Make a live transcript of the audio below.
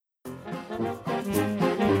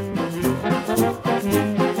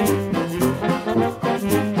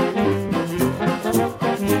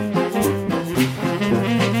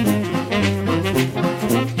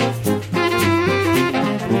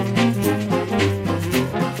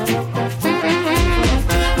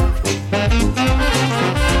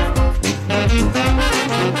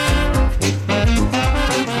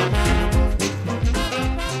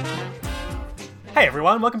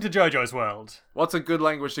everyone. Welcome to JoJo's World. What's a good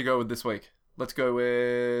language to go with this week? Let's go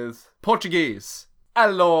with Portuguese.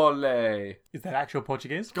 Allole. Is that actual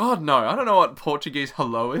Portuguese? God, no. I don't know what Portuguese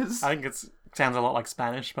hello is. I think it sounds a lot like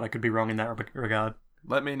Spanish, but I could be wrong in that regard.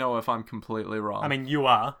 Let me know if I'm completely wrong. I mean, you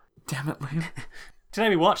are. Damn it, Liam. Today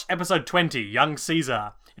we watched episode 20, Young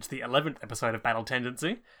Caesar. It's the 11th episode of Battle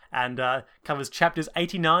Tendency, and covers chapters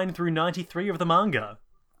 89 through 93 of the manga.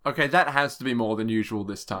 Okay, that has to be more than usual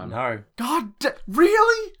this time. No. God,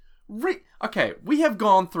 really? Okay, we have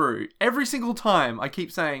gone through every single time. I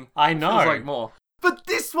keep saying I know. Feels like more. But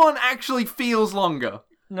this one actually feels longer.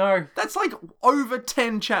 No. That's like over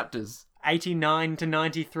 10 chapters. 89 to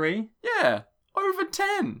 93? Yeah, over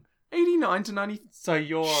 10. 89 to 90. So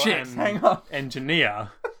you're Shit, an hang on.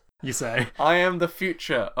 engineer, you say. I am the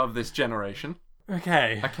future of this generation.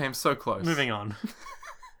 Okay. I came so close. Moving on.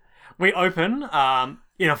 We open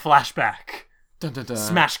in a flashback. Dun, dun, dun.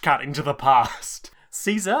 Smash cut into the past.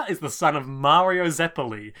 Caesar is the son of Mario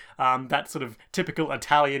Zeppeli. That sort of typical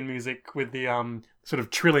Italian music with the sort of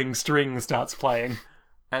trilling string starts playing.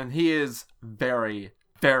 And he is very,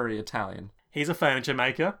 very Italian. He's a furniture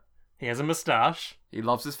maker. He has a moustache. He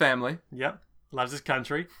loves his family. Yep. Loves his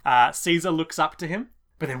country. Caesar looks up to him.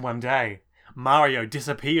 But then one day, Mario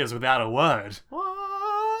disappears without a word.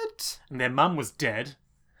 What? And their mum was dead.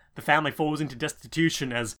 The family falls into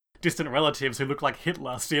destitution as distant relatives who look like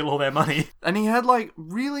Hitler steal all their money. And he had, like,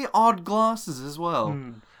 really odd glasses as well.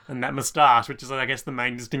 And that moustache, which is, I guess, the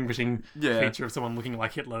main distinguishing Yeah. feature of someone looking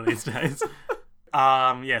like Hitler these days.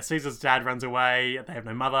 Caesar's dad runs away. They have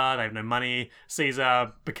no mother. They have no money.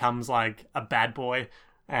 Caesar becomes, like, a bad boy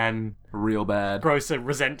and Real bad. grows to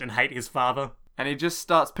resent and hate his father. And he just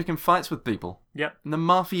starts picking fights with people. Yep. And the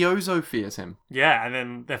mafioso fears him. Yeah, and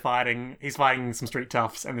then they're fighting. He's fighting some street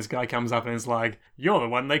toughs, and this guy comes up and is like, "You're the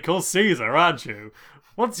one they call Caesar, aren't you?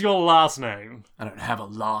 What's your last name?" I don't have a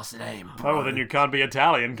last name, "Oh, bro. well, then you can't be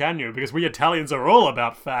Italian, can you? Because we Italians are all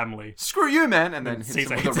about family." Screw you, man. And then hits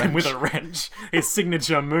Caesar him hits with a him with wrench. a wrench. His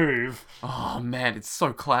signature move. Oh, man. It's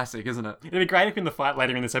so classic, isn't it? It'd be great if in the fight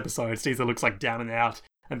later in this episode, Caesar looks like down and out,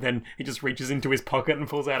 and then he just reaches into his pocket and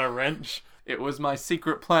pulls out a wrench. It was my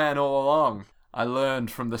secret plan all along. I learned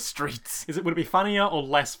from the streets. Would it be funnier or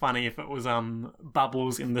less funny if it was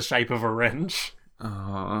bubbles in the shape of a wrench?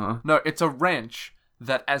 No, it's a wrench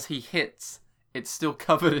that as he hits, it's still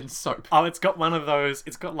covered in soap. Oh, it's got one of those.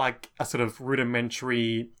 It's got like a sort of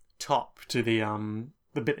rudimentary top to the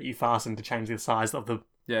bit that you fasten to change the size of the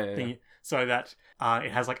Yeah. thing, so that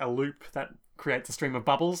it has like a loop that creates a stream of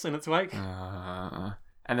bubbles in its wake.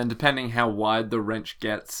 And then depending how wide the wrench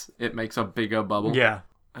gets, it makes a bigger bubble. Yeah.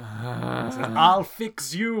 I'll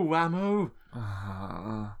fix you, Whammo.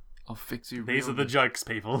 I'll fix you. These real are the good. jokes,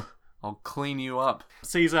 people. I'll clean you up.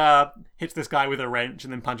 Caesar hits this guy with a wrench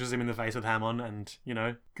and then punches him in the face with Hammond, and,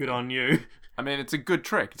 good on you. I mean, it's a good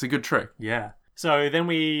trick. It's a good trick. Yeah. So then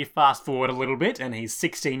we fast forward a little bit, and he's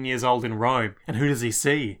 16 years old in Rome. And who does he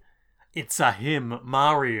see? It's him,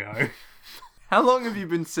 Mario. How long have you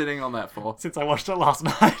been sitting on that for? Since I watched it last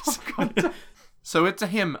night. So it's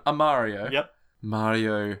a Mario. Yep.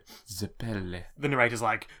 Mario Zeppeli. The narrator's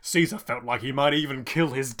like, Caesar felt like he might even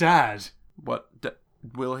kill his dad. What?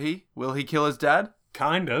 Will he? Will he kill his dad?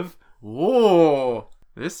 Kind of. Whoa!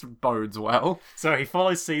 This bodes well. So he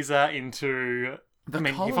follows Caesar into...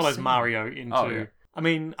 he follows Colosseum. Mario into... Oh, yeah. I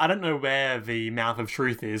mean, I don't know where the Mouth of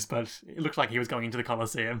Truth is, but it looked like he was going into the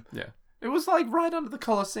Colosseum. Yeah. It was like right under the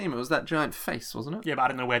Colosseum. It was that giant face, wasn't it? Yeah, but I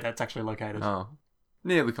don't know where that's actually located. Oh.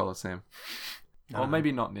 Near the Colosseum. Or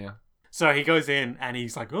maybe not near. So he goes in and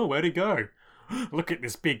he's like, "Oh, where'd he go? Look at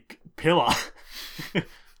this big pillar."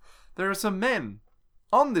 There are some men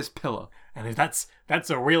on this pillar. And that's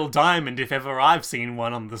a real diamond if ever I've seen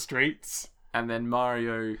one on the streets. And then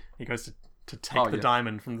Mario... He goes to take the yeah.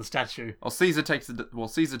 diamond from the statue. Or Caesar tries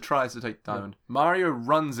to take the diamond. Mario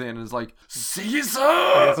runs in and is like, He Caesar!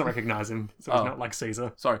 doesn't recognize him, so he's not like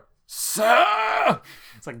Caesar. Sorry. Sir!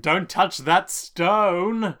 It's like, "Don't touch that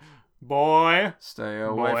stone, boy. Stay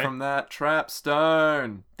away Boy. from that trap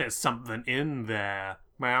stone. There's something in there."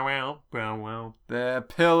 Wow, wow, wow, wow. They're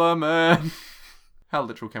pillar men. How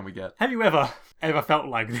literal can we get? Have you ever felt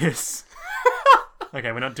like this?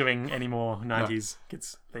 Okay, we're not doing any more 90s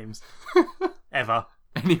kids themes. Ever.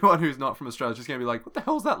 Anyone who's not from Australia is just going to be like, what the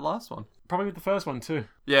hell's that last one? Probably with the first one too.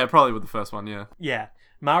 Yeah, probably with the first one, yeah. Yeah.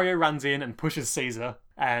 Mario runs in and pushes Caesar,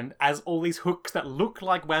 and as all these hooks that look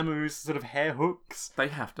like Whamoo's sort of hair hooks, They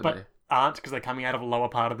have to but aren't because they're coming out of a lower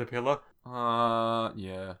part of the pillar,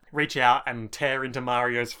 yeah. reach out and tear into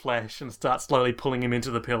Mario's flesh and start slowly pulling him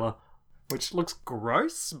into the pillar, which looks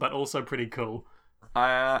gross, but also pretty cool.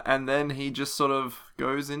 And then he just sort of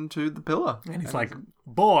goes into the pillar. And he's like,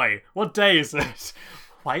 boy, what day is it?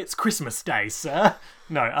 Why, it's Christmas Day, sir.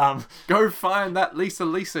 No, Go find that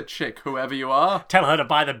Lisa chick, whoever you are. tell her to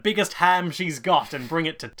buy the biggest ham she's got and bring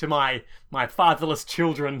it to my fatherless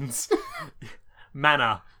children's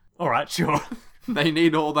manor. Alright, sure. They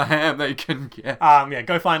need all the ham they can get. Yeah,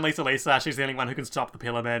 go find Lisa. She's the only one who can stop the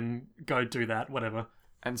pillar, then go do that, whatever.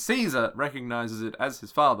 And Caesar recognizes it as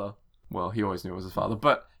his father. Well, he always knew it was his father,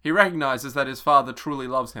 but he recognizes that his father truly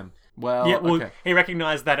loves him. Well, Yeah, well, okay. he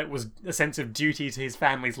recognised that it was a sense of duty to his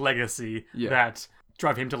family's legacy that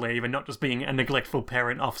drove him to leave, and not just being a neglectful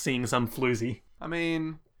parent off seeing some floozy. I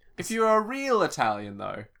mean, if you're a real Italian,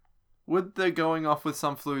 though, would the going off with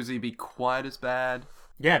some floozy be quite as bad?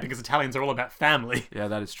 Yeah, because Italians are all about family. Yeah,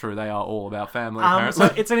 that is true. They are all about family, apparently.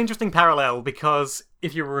 So it's an interesting parallel, because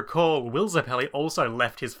if you recall, Will Zeppeli also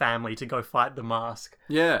left his family to go fight the Mask.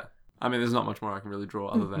 Yeah. I mean, there's not much more I can really draw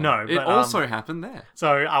other than... No, it but, also happened there.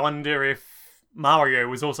 So I wonder if Mario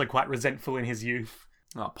was also quite resentful in his youth,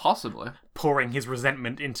 Oh, possibly. pouring his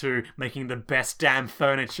resentment into making the best damn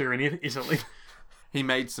furniture in Italy. He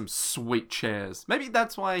made some sweet chairs. Maybe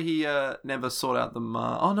that's why he never sought out the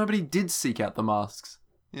mask. Oh, no, but he did seek out the masks.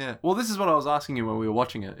 Yeah. Well, this is what I was asking you when we were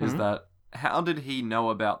watching it, is that how did he know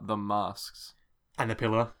about the masks And the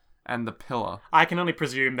pillar. and the pillar? I can only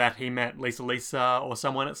presume that he met Lisa or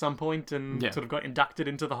someone at some point and Yeah. sort of got inducted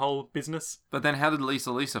into the whole business. But then how did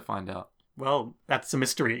Lisa find out? Well, that's a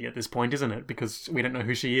mystery at this point, isn't it? Because we don't know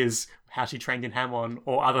who she is, how she trained in Hamon,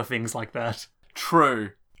 or other things like that.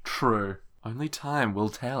 True. Only time will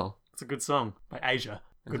tell. It's a good song by Asia.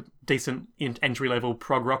 Good, decent entry-level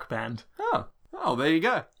prog rock band. Oh, there you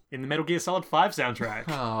go. In the Metal Gear Solid 5 soundtrack.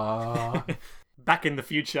 Ah. Back in the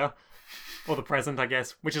future. Or the present, I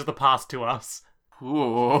guess, which is the past to us.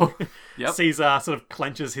 Ooh. Yep. Caesar sort of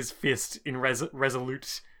clenches his fist in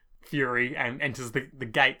resolute fury and enters the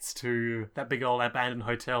gates to that big old abandoned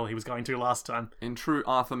hotel he was going to last time. In true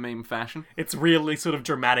Arthur meme fashion. It's really sort of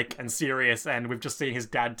dramatic and serious, and we've just seen his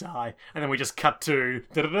dad die, and then we just cut to...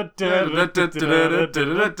 It's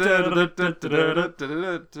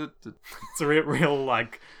a real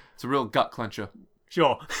like... It's a real gut clencher.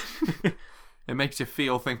 Sure. It makes you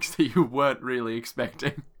feel things that you weren't really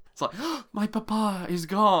expecting. It's like, oh, my papa is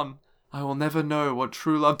gone. I will never know what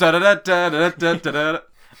true love...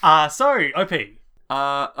 So, OP.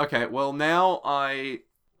 Okay, well, now I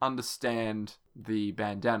understand the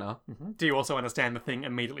bandana. Do you also understand the thing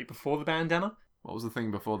immediately before the bandana? What was the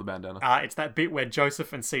thing before the bandana? It's that bit where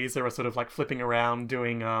Joseph and Caesar are sort of like flipping around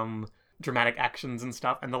doing dramatic actions and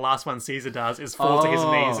stuff, and the last one Caesar does is fall to his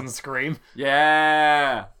knees and scream.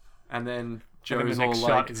 Yeah! And then And Joe's then the all next like...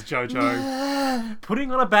 shot is Jojo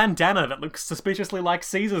putting on a bandana that looks suspiciously like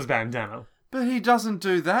Caesar's bandana. But he doesn't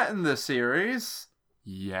do that in the series.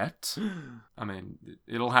 Yet. I mean,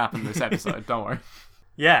 it'll happen this episode, don't worry.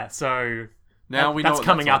 Yeah, so Now we know that's what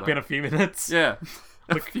coming all up in a few minutes. Yeah.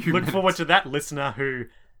 Look forward to that, listener who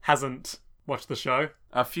hasn't watched the show.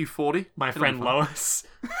 A few 40. My It'll friend be fun. Lois.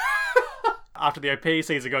 After the OP,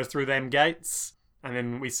 Caesar goes through them gates, and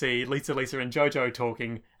then we see Lisa, and Jojo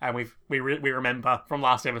talking, and we remember from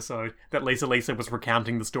last episode that Lisa was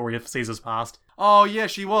recounting the story of Caesar's past. Oh, yeah,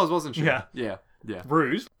 she was, wasn't she? Yeah. Yeah.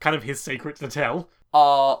 Rude, kind of his secret to tell.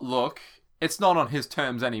 Look, it's not on his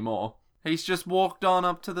terms anymore. He's just walked on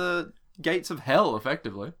up to the gates of hell,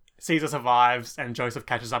 effectively. Caesar survives, and Joseph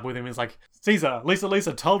catches up with him and is like, Caesar,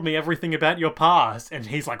 Lisa told me everything about your past. And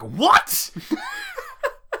he's like, what?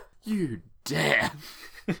 You dare.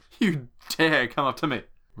 You dare come up to me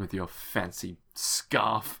with your fancy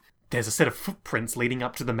scarf. There's a set of footprints leading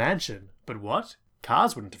up to the mansion. But what?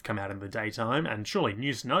 Cars wouldn't have come out in the daytime, and surely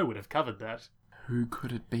new snow would have covered that. Who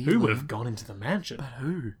could it be? Who would Liam? have gone into the mansion? But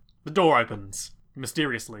who? The door opens,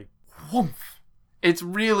 mysteriously. Whumph. It's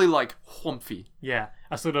really like whumphy. Yeah,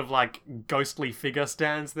 a sort of like ghostly figure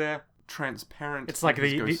stands there. Transparent. It's like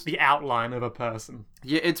the outline of a person.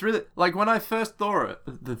 Yeah, it's really like when I first saw it.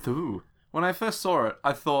 When I first saw it,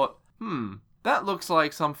 I thought, that looks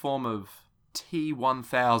like some form of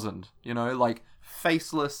T-1000. You know, like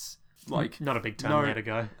faceless, like Not a big Terminator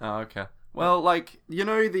guy. Oh, okay. Well, like you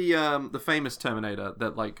know the famous Terminator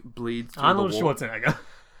that like bleeds through Arnold the wall, Schwarzenegger.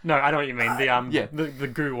 No, I know what you mean. The Yeah. the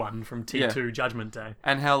goo one from T2 Judgment Day.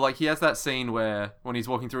 and how like he has that scene where when he's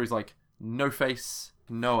walking through, he's like no face,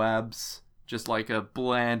 no abs, just like a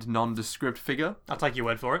bland, nondescript figure. I'll take your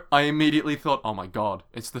word for it. I immediately thought, oh my god,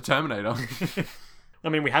 it's the Terminator. I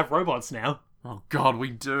mean, we have robots now. Oh god, we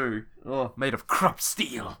do. Oh, made of Krupp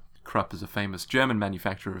steel. Krupp is a famous German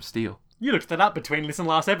manufacturer of steel. You looked that up between this and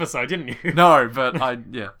last episode, didn't you? No, but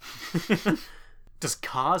yeah. Does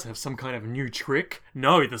Kaz have some kind of new trick?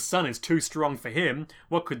 No, the sun is too strong for him.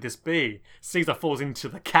 What could this be? Caesar falls into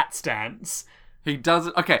the cat stance. He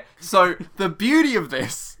doesn't. Okay, so the beauty of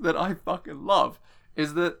this that I fucking love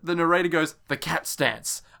is that the narrator goes, the cat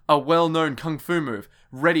stance, a well-known kung fu move,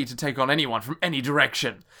 ready to take on anyone from any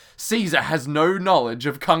direction. Caesar has no knowledge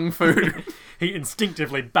of kung fu. He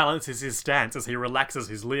instinctively balances his stance as he relaxes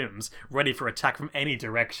his limbs, ready for attack from any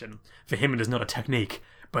direction. For him, it is not a technique,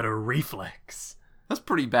 but a reflex. That's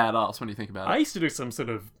pretty badass when you think about it. I used to do some sort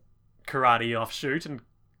of karate offshoot, and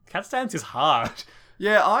cat stance is hard.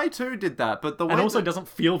 Yeah, I too did that, but the way And also doesn't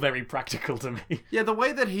feel very practical to me. yeah, the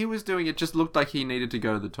way that he was doing it just looked like he needed to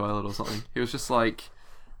go to the toilet or something. He was just like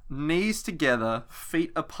knees together,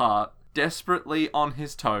 feet apart, desperately on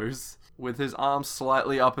his toes, with his arms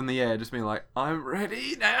slightly up in the air, just being like, I'm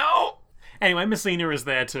ready now. Anyway, Messina is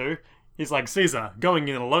there too. He's like, Caesar, going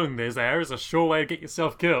in alone there is a sure way to get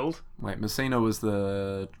yourself killed. Wait, Messina was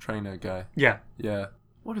the trainer guy. Yeah. Yeah.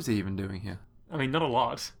 What is he even doing here? I mean, not a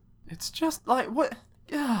lot. It's just like, what?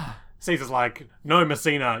 Yeah. Caesar's like, no,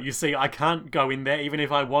 Messina, you see, I can't go in there even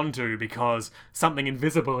if I want to because something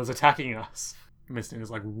invisible is attacking us.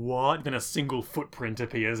 Messina's like, what? Then a single footprint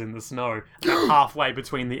appears in the snow, about halfway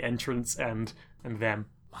between the entrance and them.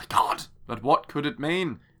 My God. But what could it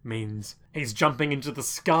mean? Means he's jumping into the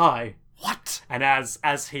sky. What? And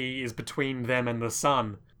as he is between them and the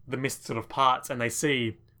sun, the mist sort of parts and they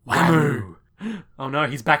see Whammoo. Oh no,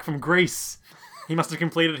 he's back from Greece. He must have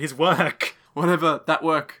completed his work. Whatever that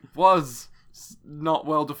work was, not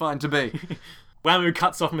well defined to be. Whammoo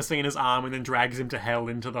cuts off Messina's arm and then drags him to hell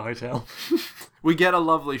into the hotel. We get a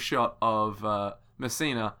lovely shot of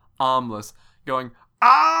Messina, armless, going,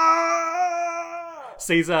 ah!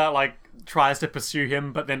 Caesar, tries to pursue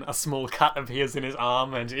him, but then a small cut appears in his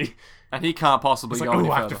arm and he can't possibly he's go like, any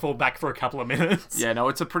oh, I have further. to fall back for a couple of minutes. Yeah, no,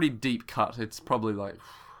 it's a pretty deep cut. It's probably like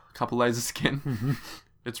a couple layers of skin.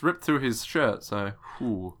 It's ripped through his shirt, so...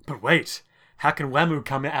 Ooh. But wait, how can Whammoo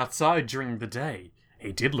come outside during the day?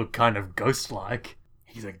 He did look kind of ghost-like.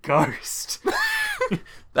 He's a ghost.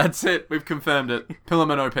 That's it. We've confirmed it.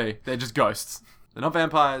 Pillarman OP. They're just ghosts. They're not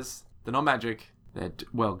vampires. They're not magic.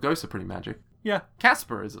 Well, ghosts are pretty magic. Yeah.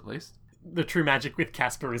 Casper is, at least. The true magic with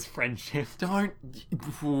Casper is friendship. Don't...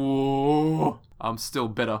 Ooh. I'm still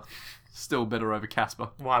bitter. Still bitter over Casper.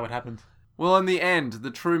 Why? What happened? Well, in the end,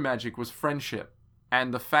 the true magic was friendship.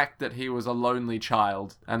 And the fact that he was a lonely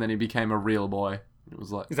child, and then he became a real boy. It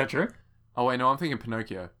was like... Is that true? Oh, wait, no, I'm thinking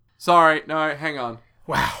Pinocchio. Sorry, no, hang on.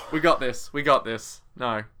 Wow. We got this.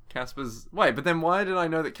 No, Casper's... Wait, but then why did I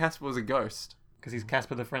know that Casper was a ghost? Because he's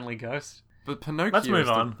Casper the friendly ghost. But Pinocchio... Let's move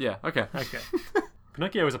on. Yeah, okay. Okay.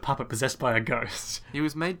 Pinocchio is a puppet possessed by a ghost. He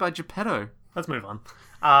was made by Geppetto. Let's move on.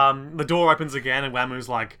 The door opens again and Whammoo's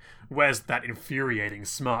like, where's that infuriating,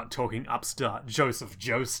 smart-talking upstart Joseph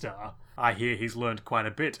Joestar? I hear he's learned quite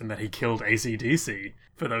a bit and that he killed AC/DC.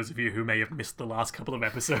 For those of you who may have missed the last couple of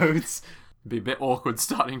episodes. It'd be a bit awkward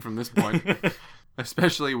starting from this point.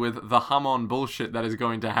 Especially with the hum-on bullshit that is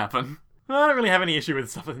going to happen. I don't really have any issue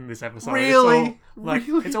with stuff in this episode. Really?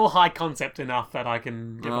 It's all high concept enough that I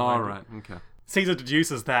can get behind it. Alright, okay. Caesar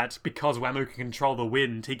deduces that because Whammoo can control the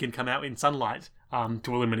wind, he can come out in sunlight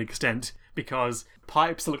to a limited extent. Because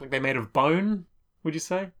pipes look like they're made of bone, would you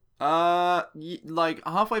say? Like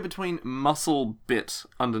halfway between muscle bit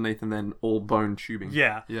underneath and then all bone tubing.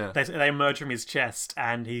 Yeah. Yeah. They emerge from his chest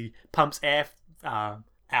and he pumps air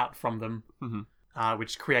out from them,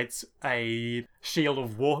 which creates a shield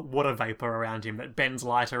of water vapor around him that bends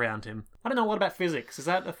light around him. I don't know, what about physics? Is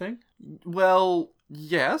that a thing? Well,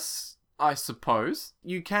 yes, I suppose.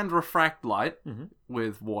 You can refract light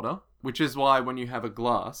with water, which is why when you have a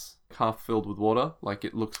glass half filled with water,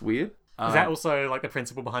 it looks weird. Is that also the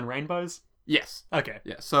principle behind rainbows? Yes. Okay.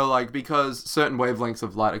 Yeah, so because certain wavelengths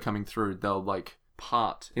of light are coming through, they'll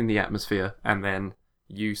part in the atmosphere and then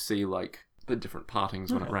you see the different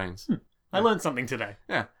partings when it rains. I learned something today.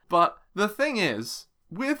 Yeah. But the thing is,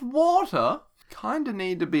 with water, kind of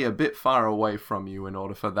need to be a bit far away from you in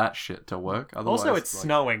order for that shit to work. Otherwise, Also, it's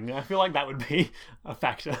snowing. I feel like that would be a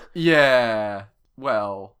factor. Yeah.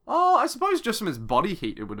 Well, I suppose just from his body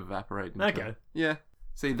heat it would evaporate. Okay. Yeah.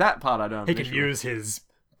 See, that part I don't He have an can issue with. use his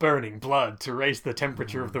burning blood to raise the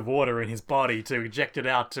temperature of the water in his body to eject it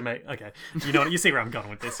out to make... Okay, you see where I'm going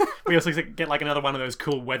with this. We also get another one of those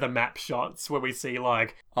cool weather map shots where we see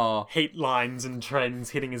heat lines and trends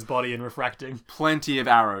hitting his body and refracting. Plenty of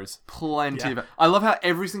arrows. Plenty of... I love how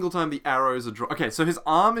every single time the arrows are drawn... Okay, so his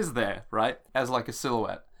arm is there, right? As a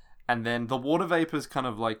silhouette. And then the water vapor is kind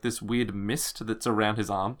of this weird mist that's around his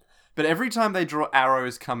arm. But every time they draw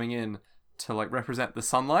arrows coming in to represent the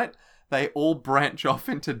sunlight, they all branch off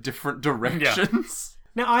into different directions.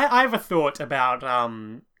 Now, I have a thought about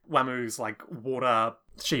Wamu's, like, water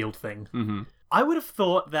shield thing. Mm-hmm. I would have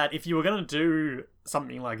thought that if you were going to do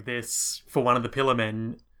something like this for one of the Pillar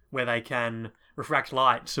Men, where they can refract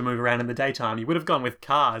light to move around in the daytime, you would have gone with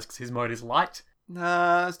Cars, because his mode is light.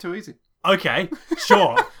 Nah, that's too easy. Okay,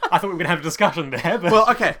 sure. I thought we were going to have a discussion there, but... Well,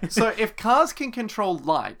 okay, so if Cars can control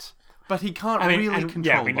light, but he can't really control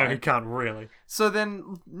yeah, we know light. he can't really. So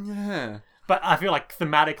then, yeah. But I feel like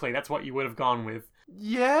thematically, that's what you would have gone with.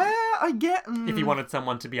 Yeah, I get... If you wanted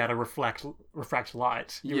someone to be able to refract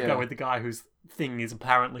light, you would Yeah. go with the guy whose thing is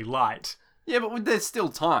apparently light. Yeah, but there's still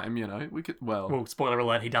time, you know. We could... Well, spoiler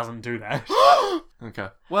alert, he doesn't do that. Okay.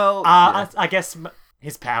 Well, yeah. I guess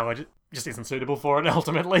his power just isn't suitable for it,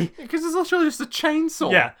 ultimately. Because it's actually just a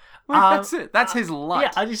chainsaw. Yeah. Like, that's it. That's his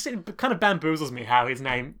light. Yeah, it kind of bamboozles me how his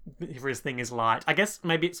name for his thing is light. I guess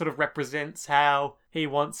maybe it sort of represents how he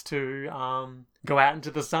wants to go out into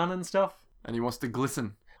the sun and stuff. And he wants to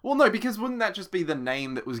glisten. Well, no, because wouldn't that just be the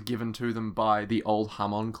name that was given to them by the old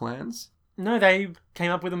Hamon clans? No, they came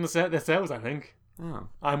up with them themselves, I think. Oh.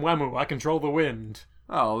 I'm Wamu, I control the wind.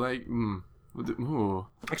 Oh, they... Ooh.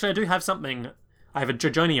 Actually, I do have something... I have a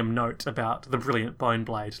Jojonium note about the Brilliant Bone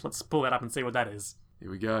Blade. Let's pull that up and see what that is. Here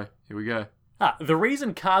we go. The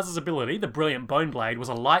reason Kaz's ability, the Brilliant Bone Blade, was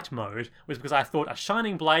a light mode was because I thought a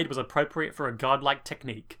shining blade was appropriate for a godlike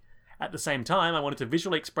technique. At the same time, I wanted to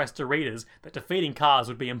visually express to readers that defeating Kaz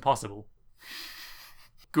would be impossible.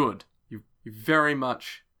 Good. You very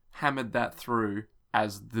much hammered that through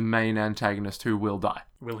as the main antagonist who will die.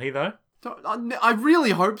 Will he, though? I really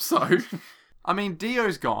hope so. I mean,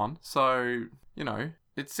 Dio's gone, so, you know,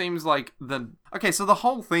 it seems like Okay, so the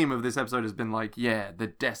whole theme of this episode has been like, yeah, the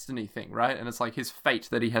destiny thing, right? And it's like his fate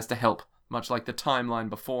that he has to help, much like the timeline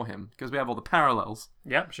before him, because we have all the parallels.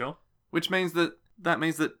 Yep, sure. Which means that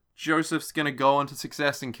Joseph's gonna go on to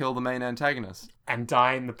success and kill the main antagonist. And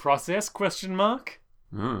die in the process, question mark?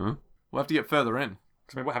 We'll have to get further in.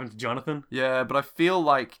 Because remember what happened to Jonathan? Yeah, but I feel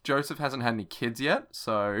like Joseph hasn't had any kids yet,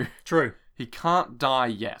 so... True. He can't die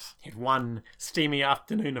yet. He had one steamy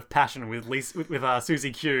afternoon of passion with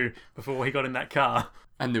Susie Q before he got in that car.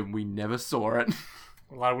 And then we never saw it.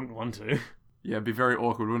 Well, I wouldn't want to. Yeah, it'd be very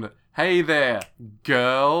awkward, wouldn't it? Hey there,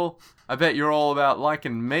 girl. I bet you're all about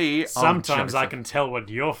liking me. Sometimes I can tell what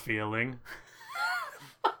you're feeling.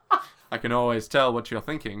 I can always tell what you're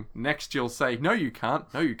thinking. Next you'll say, no you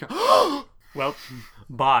can't, no you can't. Well,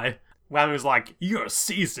 bye. Wamu's like, you're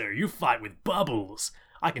Caesar, you fight with bubbles.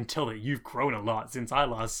 I can tell that you've grown a lot since I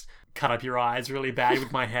last cut up your eyes really bad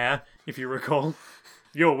with my hair, if you recall.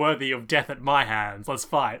 You're worthy of death at my hands, let's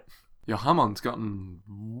fight. Your Hamon's gotten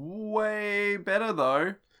way better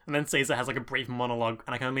though. And then Caesar has like a brief monologue,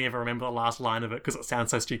 and I can only ever remember the last line of it because it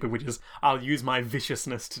sounds so stupid, which is, I'll use my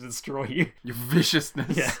viciousness to destroy you. Your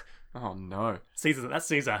viciousness? Yeah. Oh no. That's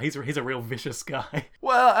Caesar. He's a real vicious guy.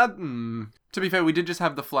 Well, to be fair, we did just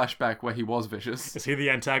have the flashback where he was vicious. Is he the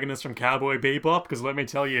antagonist from Cowboy Bebop? Because let me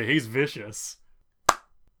tell you, he's vicious.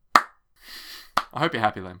 I hope you're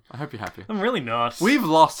happy, Liam. I hope you're happy. I'm really not. We've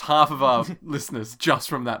lost half of our listeners just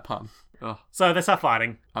from that pun. Ugh. So they start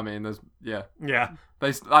fighting. I mean, yeah. Yeah.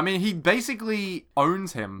 He basically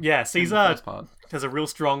owns him. Yeah, in the Caesar first part. has a real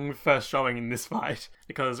strong first showing in this fight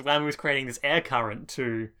because Wamu is creating this air current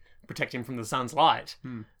to protect him from the sun's light.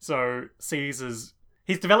 So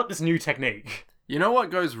he's developed this new technique. You know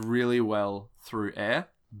what goes really well through air?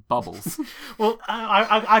 Bubbles. Well,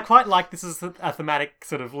 I quite like this as a thematic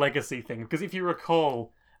sort of legacy thing because if you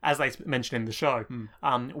recall, as they mentioned in the show,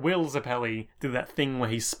 Will Zappelli did that thing where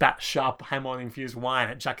he spat sharp Hamon-infused wine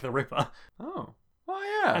at Jack the Ripper. Oh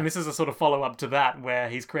yeah. And this is a sort of follow-up to that where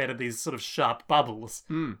he's created these sort of sharp bubbles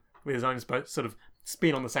with his own sort of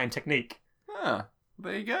spin on the same technique. Ah,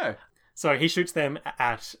 there you go. So he shoots them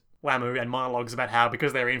at Wamu and monologues about how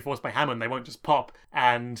because they're reinforced by Hamon, they won't just pop,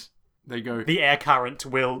 and they go. The air current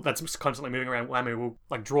that's constantly moving around Wamu will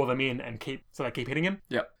like draw them in and keep hitting him.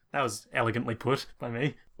 Yep. That was elegantly put by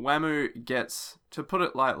me. Wamu gets, to put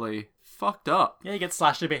it lightly, fucked up. Yeah, he gets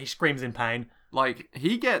slashed a bit. He screams in pain. Like,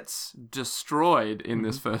 he gets destroyed in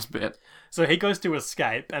this first bit. So he goes to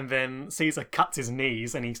escape, and then Caesar cuts his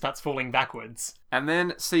knees, and he starts falling backwards. And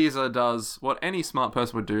then Caesar does what any smart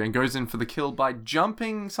person would do, and goes in for the kill by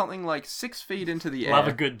jumping something like 6 feet into the air. Love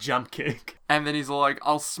a good jump kick. And then he's like,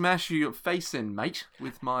 I'll smash your face in, mate,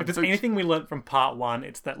 with my If there's boot. anything we learnt from part 1,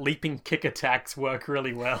 it's that leaping kick attacks work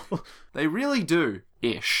really well. They really do.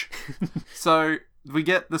 Ish. So, we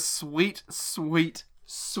get the sweet, sweet,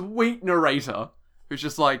 sweet narrator, who's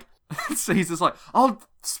just like, Caesar's like, I'll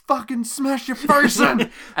fucking smash your face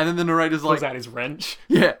in! And then the narrator's like... Pulls out his wrench.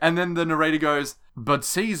 Yeah, and then the narrator goes, But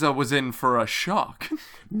Caesar was in for a shock.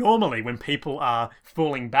 Normally, when people are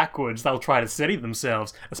falling backwards, they'll try to steady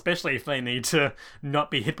themselves, especially if they need to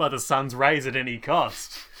not be hit by the sun's rays at any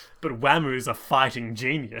cost. But Whamu's a fighting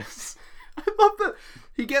genius. I love that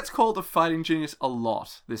he gets called a fighting genius a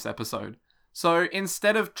lot this episode. So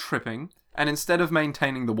instead of tripping, and instead of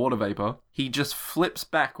maintaining the water vapor, he just flips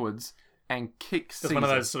backwards and kicks It's Caesar. one of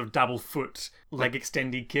those sort of double foot leg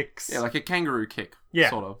extendy kicks. Yeah, like a kangaroo kick. Yeah,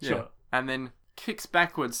 sort of. sure. Yeah. And then kicks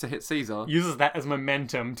backwards to hit Caesar. Uses that as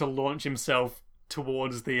momentum to launch himself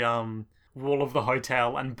towards the wall of the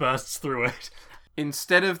hotel and bursts through it.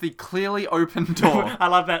 Instead of the clearly open door. I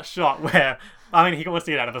love that shot where, I mean, he wants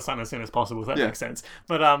to get out of the sun as soon as possible, so that Yeah. makes sense.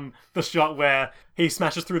 But the shot where he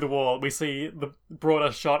smashes through the wall, we see the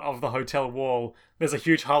broader shot of the hotel wall. There's a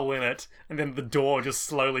huge hole in it, and then the door just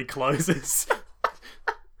slowly closes.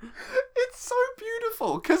 It's so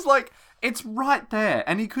beautiful, because, like, it's right there,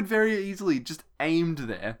 and he could very easily just aimed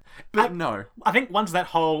there. But no. I think once that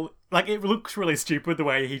hole, like, it looks really stupid the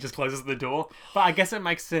way he just closes the door, but I guess it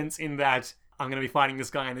makes sense in that I'm going to be fighting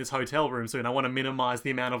this guy in this hotel room soon. I want to minimize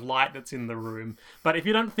the amount of light that's in the room. But if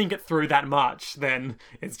you don't think it through that much, then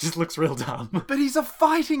it just looks real dumb. But he's a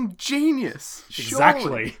fighting genius.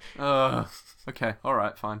 Exactly. Surely. Okay,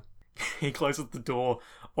 alright, fine. He closes the door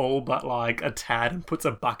all but like a tad and puts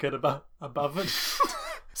a bucket above it.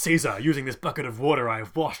 Caesar, using this bucket of water, I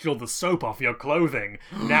have washed all the soap off your clothing.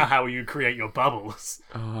 Now how will you create your bubbles?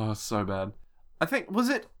 Oh, so bad. I think, was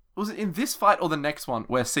it in this fight or the next one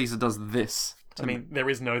where Caesar does this? I mean, there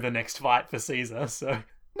is no the next fight for Caesar, so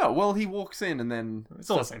No, well, he walks in and then... it's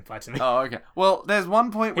all the same fight to me. Oh, okay. Well, there's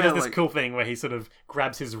one point He where, does this cool thing where he sort of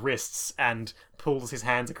grabs his wrists and pulls his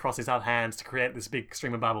hands across his other hands to create this big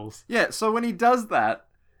stream of bubbles. Yeah, so when he does that,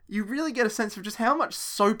 you really get a sense of just how much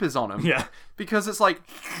soap is on him. Yeah. Because it's like...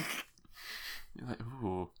 You're like,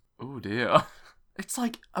 ooh dear. It's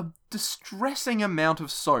like a distressing amount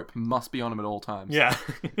of soap must be on him at all times. Yeah.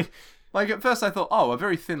 Like, at first I thought, oh, a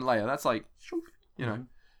very thin layer. That's like, you know.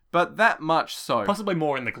 But that much soap. Possibly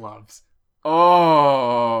more in the gloves.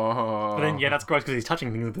 Oh. But then, yeah, that's gross because he's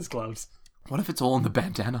touching things with his gloves. What if it's all in the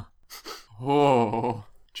bandana? Oh.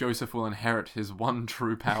 Joseph will inherit his one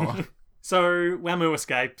true power. So, Whamu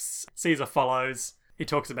escapes. Caesar follows. He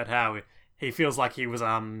talks about how he feels like he was,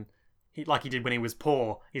 like he did when he was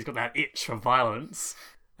poor. He's got that itch for violence.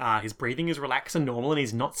 His breathing is relaxed and normal and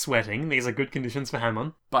he's not sweating. These are good conditions for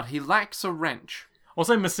Hammond. But he lacks a wrench.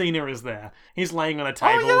 Also, Messina is there. He's laying on a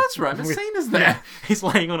table. Oh, yeah, that's right. with- Messina's there. Yeah, he's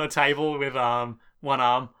laying on a table with one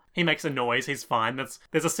arm. He makes a noise. He's fine.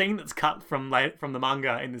 There's a scene that's cut from the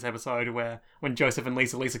manga in this episode where when Joseph and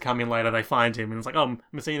Lisa come in later, they find him and it's like, oh,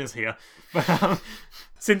 Messina's here. But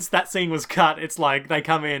since that scene was cut, it's like they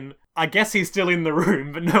come in. I guess he's still in the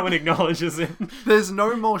room, but no one acknowledges him. There's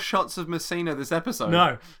no more shots of Messina this episode.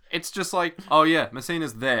 No. It's just like, oh yeah,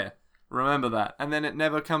 Messina's there. Remember that. And then it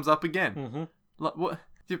never comes up again. Mm-hmm. Like, what?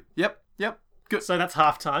 Yep. Good. So that's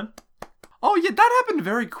halftime. Oh yeah, that happened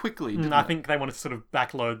very quickly, didn't I it? think they wanted to sort of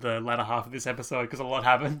backload the latter half of this episode because a lot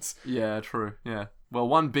happens. Yeah, true. Yeah. Well,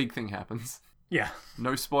 one big thing happens. Yeah.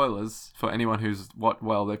 No spoilers for anyone who's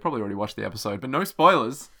well, they probably already watched the episode, but no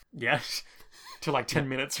spoilers. Yeah. To like 10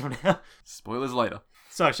 minutes from now. Spoilers later.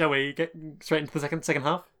 So, shall we get straight into the second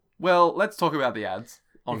half? Well, let's talk about the ads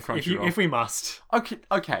on Crunchyroll. If we must.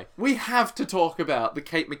 Okay. We have to talk about the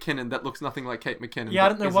Kate McKinnon that looks nothing like Kate McKinnon. Yeah, I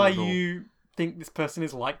but don't know isn't why at all. you think this person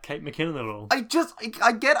is like Kate McKinnon at all. I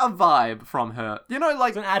get a vibe from her. You know, like...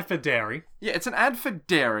 It's an ad for dairy. Yeah, it's an ad for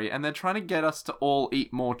dairy, and they're trying to get us to all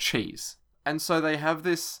eat more cheese. And so they have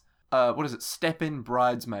this, Step-in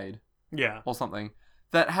Bridesmaid Yeah. or something,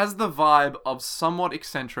 that has the vibe of somewhat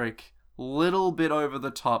eccentric, little bit over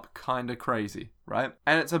the top, kinda crazy, right?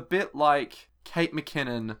 And it's a bit like Kate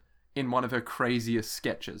McKinnon in one of her craziest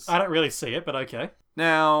sketches. I don't really see it, but okay.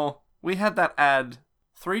 Now, we had that ad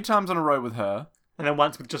 3 times in a row with her. And then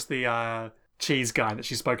once with just the cheese guy that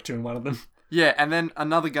she spoke to in one of them. Yeah, and then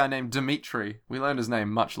another guy named Dimitri. We learned his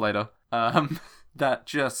name much later. That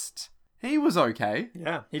just... He was okay.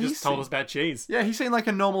 Yeah, he He just told seemed- us about cheese. Yeah, he seemed like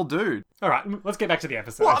a normal dude. Alright, let's get back to the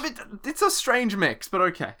episode. Well, I mean, it's a strange mix, but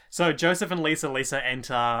okay. So Joseph and Lisa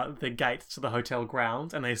enter the gate to the hotel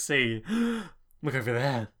ground and they see, look over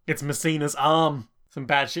there, it's Messina's arm. Some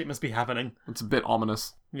bad shit must be happening. It's a bit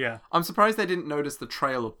ominous. Yeah. I'm surprised they didn't notice the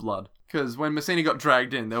trail of blood. Because when Messina got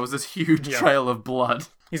dragged in, there was this huge Yeah. trail of blood.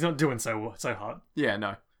 He's not doing so hot. Yeah,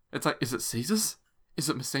 no. It's like, is it Caesar's? Is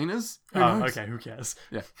it Messina's? Who Oh, knows? okay, who cares?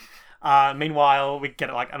 Yeah. Meanwhile, we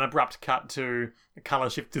get like an abrupt cut to a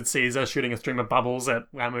colour-shifted Caesar shooting a stream of bubbles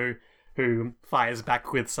at Whamu, who fires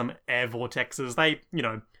back with some air vortexes. They,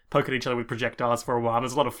 poke at each other with projectiles for a while.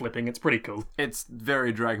 There's a lot of flipping. It's pretty cool. It's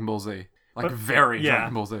very Dragon Ball Z. But- Very yeah.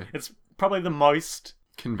 Dragon Ball Z. It's probably the most,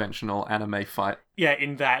 Conventional anime fight.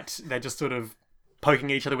 in that they're just sort of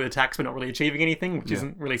poking each other with attacks but not really achieving anything, which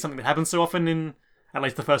isn't really something that happens so often in at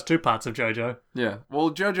least the first 2 parts of JoJo. Yeah.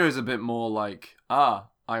 Well, JoJo's a bit more like, I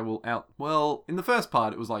will out... Well, in the first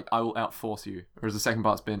part, it was like, I will outforce you. Whereas the second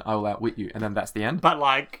part's been, I will outwit you. And then that's the end. But,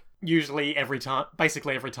 like, usually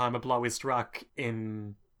basically every time a blow is struck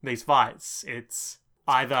in these fights, it's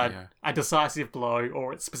either a decisive blow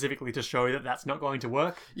or it's specifically to show that that's not going to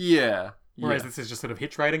work. Yeah. Whereas this is just sort of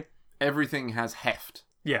hit trading. Everything has heft.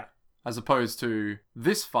 Yeah. As opposed to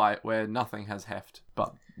this fight where nothing has heft.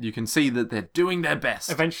 But you can see that they're doing their best.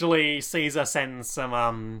 Eventually, Caesar sends some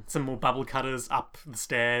more bubble cutters up the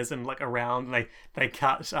stairs and like around. And they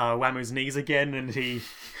cut Whamu's knees again, and he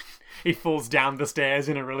falls down the stairs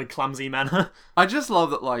in a really clumsy manner. I just love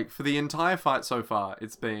that, like, for the entire fight so far,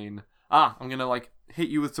 it's been, I'm gonna, like, hit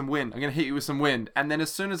you with some wind. I'm gonna hit you with some wind. And then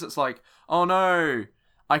as soon as it's like, oh no,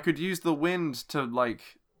 I could use the wind to, like,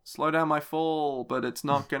 slow down my fall, but it's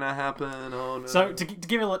not gonna happen. Oh no. So to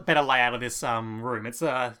give a better layout of this room, it's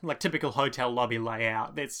a like typical hotel lobby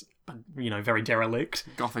layout. It's very derelict.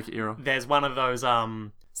 Gothic era. There's one of those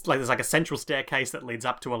there's like a central staircase that leads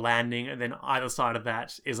up to a landing, and then either side of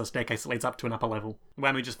that is a staircase that leads up to an upper level.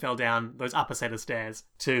 Whamu just fell down those upper set of stairs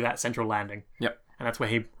to that central landing. Yep. And that's where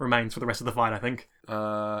he remains for the rest of the fight, I think.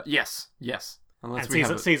 Yes.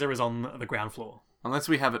 And Caesar is on the ground floor. Unless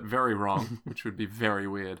we have it very wrong, which would be very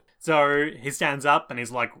weird. So he stands up and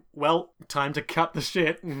he's like, well, time to cut the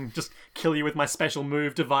shit and just kill you with my special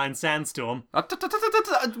move, Divine Sandstorm.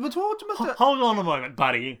 Hold on a moment,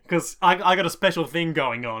 buddy, because I got a special thing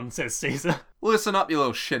going on, says Caesar. Listen up, you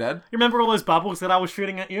little shithead. You remember all those bubbles that I was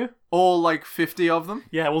shooting at you? All, like, 50 of them?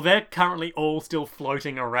 Yeah, well, they're currently all still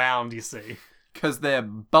floating around, you see. Because they're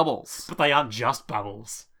bubbles. But they aren't just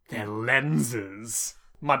bubbles. They're lenses.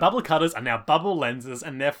 My bubble cutters are now bubble lenses,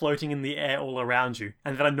 and they're floating in the air all around you.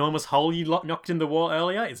 And that enormous hole you knocked in the wall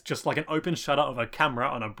earlier is just like an open shutter of a camera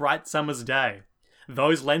on a bright summer's day.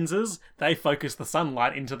 Those lenses, they focus the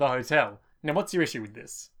sunlight into the hotel. Now, what's your issue with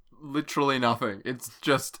this? Literally nothing. It's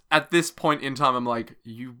just, at this point in time, I'm like,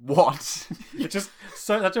 you what? It's just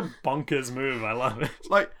such a bonkers move. I love it.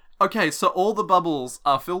 Like, okay, so all the bubbles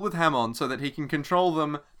are filled with Hamon so that he can control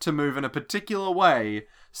them to move in a particular way,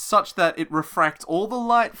 such that it refracts all the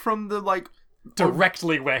light from the, like...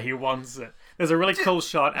 Directly where he wants it. There's a really cool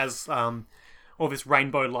shot as all this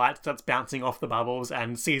rainbow light starts bouncing off the bubbles,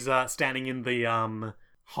 and Caesar, standing in the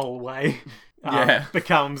hallway,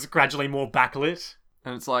 becomes gradually more backlit.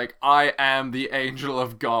 And it's like, I am the angel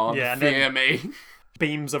of God, fear me.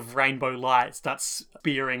 Beams of rainbow light start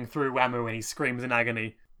spearing through Whamu, and he screams in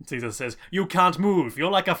agony. Caesar says, "You can't move. You're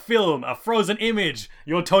like a film, a frozen image.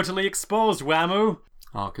 You're totally exposed, Whamu."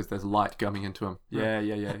 Oh, because there's light coming into him. Yeah.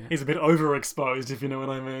 He's a bit overexposed, if you know what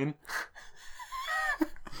I mean.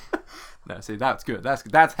 No, see, that's good.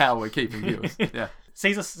 That's how we're keeping viewers. Yeah.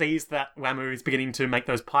 Caesar sees that Whamu is beginning to make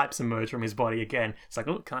those pipes emerge from his body again. It's like,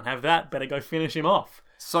 oh, can't have that. Better go finish him off.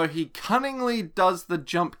 So he cunningly does the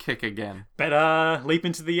jump kick again. Better leap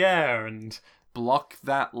into the air and... block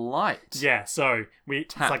that light. Yeah, so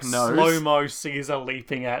it's like nose. slow-mo Caesar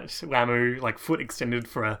leaping at Whamu, like foot extended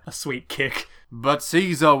for a sweet kick. But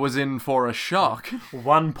Caesar was in for a shock.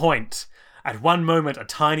 1 point. At one moment, a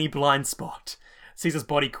tiny blind spot. Caesar's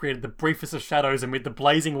body created the briefest of shadows, and with the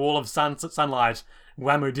blazing wall of sunlight,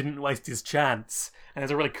 Whamu didn't waste his chance. And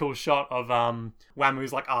there's a really cool shot of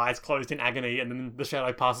Whamu's like eyes closed in agony, and then the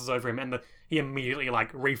shadow passes over him, and he immediately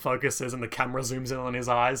like refocuses, and the camera zooms in on his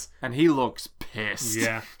eyes. And he looks pissed.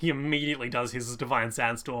 Yeah, he immediately does his Divine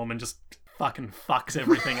Sandstorm and just fucking fucks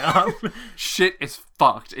everything up. Shit is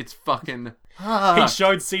fucked. It's fucking... He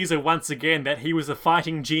showed Caesar once again that he was a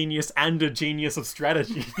fighting genius and a genius of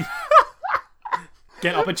strategy.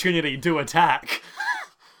 Get opportunity, do attack.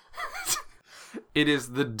 It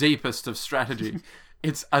is the deepest of strategy.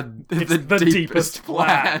 It's the deepest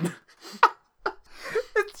plan.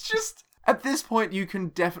 It's just... At this point, you can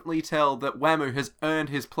definitely tell that Whamu has earned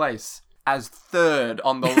his place as third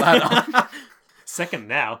on the ladder. Second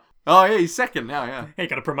now. Oh, yeah, he's second now, yeah. He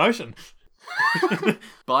got a promotion.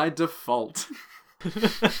 By default.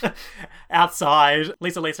 Outside,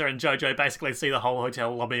 Lisa and Jojo basically see the whole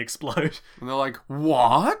hotel lobby explode. And they're like,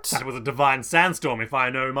 what? That was a Divine Sandstorm if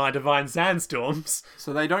I know my Divine Sandstorms.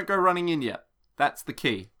 So they don't go running in yet. That's the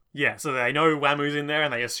key. Yeah, so they know Whamu's in there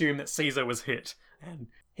and they assume that Caesar was hit. And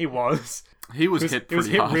he was. He was hit pretty hard.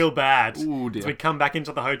 He was hit real bad. Ooh, dear. So we come back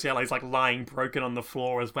into the hotel, he's like lying broken on the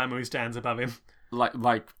floor as Whamu stands above him. Like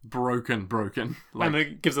broken. Like,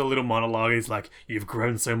 Wamu gives a little monologue. He's like, "You've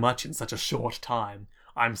grown so much in such a short time.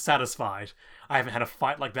 I'm satisfied. I haven't had a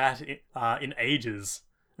fight like that in ages."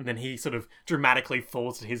 And then he sort of dramatically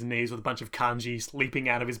falls to his knees with a bunch of kanji leaping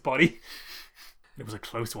out of his body. It was a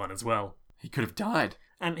close one as well. he could have died.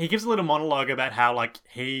 And he gives a little monologue about how, like,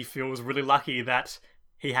 he feels really lucky that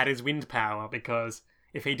he had his wind power, because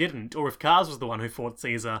if he didn't, or if Kaz was the one who fought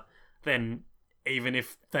Caesar, then even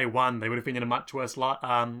if they won, they would have been in a much worse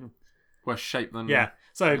Worse shape than... Yeah.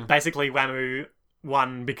 So basically, Wamu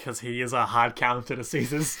won because he is a hard counter to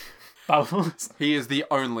Caesar's bubbles. He is the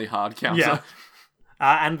only hard counter. Yeah.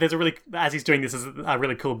 And there's as he's doing this, is a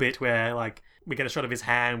really cool bit where, like, we get a shot of his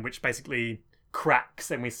hand, which basically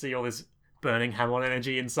cracks, and we see all this burning Hamon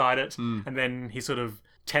energy inside it. And then he sort of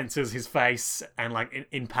tenses his face and, like,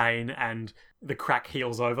 in pain, and the crack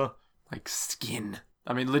heals over. Like skin.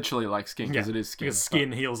 I mean, literally like skin, because it is skin. Because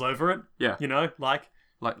skin heals over it. Yeah. You know, like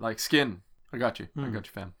skin. I got you. I got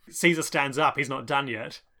you, fam. Caesar stands up. He's not done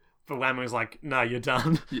yet. But Wamu's like, "No, you're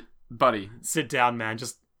done. Buddy. Sit down, man.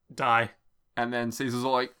 Just die." And then Caesar's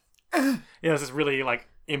all like... Yeah, there's this really, like,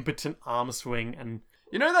 impotent arm swing, and...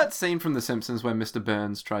 You know that scene from The Simpsons where Mr.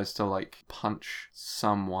 Burns tries to, like, punch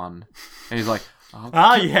someone? And he's like...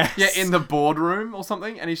 yes! Yeah, in the boardroom or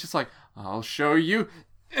something. And he's just like, "I'll show you."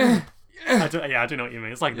 I do know what you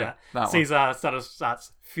mean. It's like that. that one. Caesar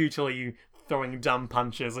starts futilely throwing dumb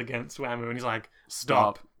punches against Wamu, and he's like,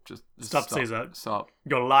 "Stop. Just Stop, Caesar. Stop.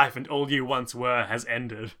 Your life and all you once were has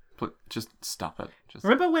ended." Just stop it. Just...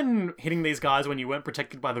 Remember when hitting these guys when you weren't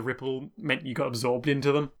protected by the ripple meant you got absorbed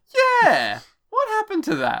into them? Yeah! What happened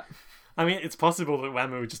to that? I mean, it's possible that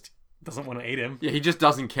Wamu just doesn't want to eat him. Yeah, he just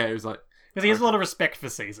doesn't care. He's like... Because he has a lot of respect for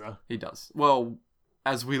Caesar. He does. Well,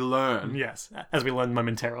 as we learn. Yes, as we learn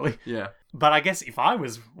momentarily. Yeah. But I guess if I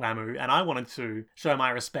was Wamu and I wanted to show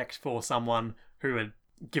my respect for someone who had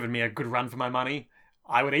given me a good run for my money,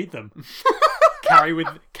 I would eat them.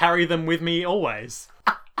 Carry them with me always.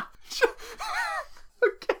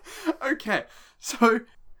 Okay.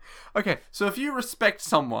 So if you respect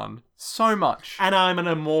someone so much... And I'm an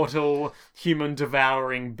immortal,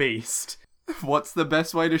 human-devouring beast. What's the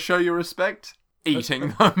best way to show your respect?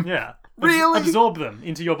 Eating them. Yeah. Really? Absorb them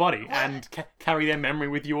into your body and carry their memory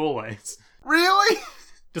with you always. Really?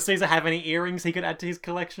 Does Caesar have any earrings he could add to his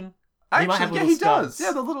collection? Actually, he does.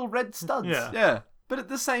 Yeah, the little red studs. Yeah. But at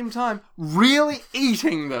the same time, really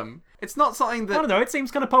eating them. It's not something that... I don't know, it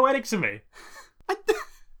seems kind of poetic to me.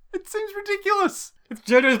 It seems ridiculous. It's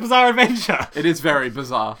JoJo's Bizarre Adventure. It is very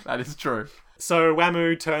bizarre. That is true. So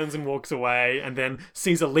Wamu turns and walks away, and then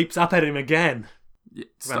Caesar leaps up at him again. Yeah,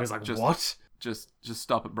 Wamu's like, "What?" Just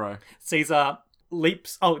stop it, bro. Caesar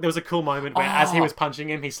leaps... Oh, there was a cool moment where as he was punching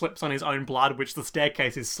him, he slips on his own blood, which the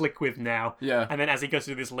staircase is slick with now. Yeah. And then as he goes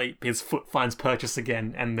through this leap, his foot finds purchase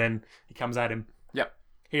again, and then he comes at him. Yep.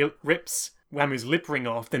 He rips Wamu's lip ring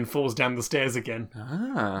off, then falls down the stairs again.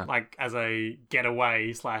 Ah. Like, as a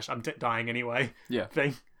getaway / I'm dying anyway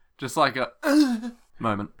thing. Just like a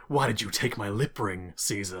moment. "Why did you take my lip ring,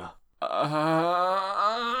 Caesar?"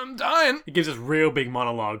 I'm dying. He gives this real big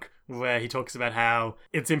monologue where he talks about how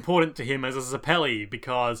it's important to him as a Zeppeli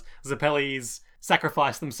because Zeppelis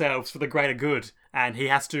sacrifice themselves for the greater good, and he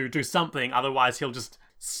has to do something, otherwise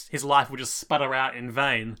his life will just sputter out in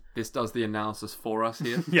vain. This does the analysis for us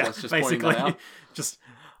here. Yeah, Let's just basically, point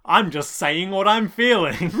I'm just saying what I'm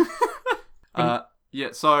feeling. that out.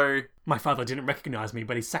 Yeah, so... My father didn't recognize me,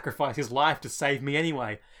 but he sacrificed his life to save me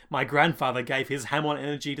anyway. My grandfather gave his Hamon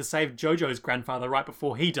energy to save Jojo's grandfather right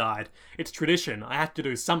before he died. It's tradition. I have to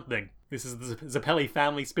do something. This is the Zeppeli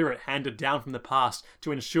family spirit handed down from the past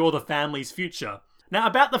to ensure the family's future. Now,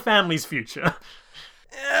 about the family's future...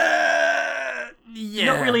 Yeah.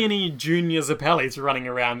 Not really any junior Zeppelis running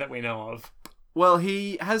around that we know of. Well,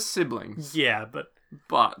 he has siblings. Yeah, but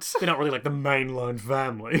But... they're not really like the mainline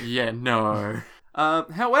family. Yeah, no.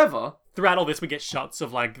 However... Throughout all this, we get shots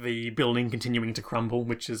of, like, the building continuing to crumble,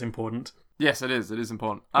 which is important. Yes, it is. It is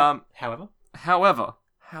important. However, However,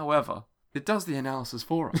 it does the analysis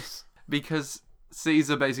for us. Because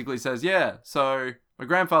Caesar basically says, yeah, so my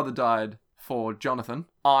grandfather died for Jonathan.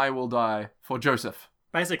 I will die for Joseph.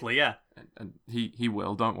 basically, yeah. And he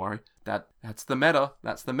will, don't worry. That's the meta.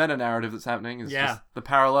 That's the meta narrative that's happening. It's Yeah. just the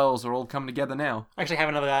parallels are all coming together now. I actually have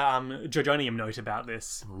another Jojonium note about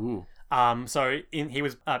this. Ooh. He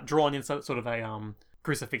was drawn in sort of a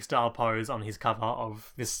crucifix style pose on his cover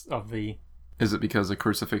of the. Is it because a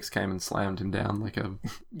crucifix came and slammed him down like a...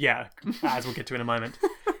 Yeah, as we'll get to in a moment.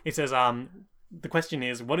 It says, the question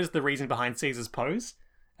is, what is the reason behind Caesar's pose?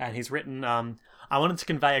 And he's written, I wanted to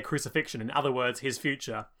convey a crucifixion, in other words, his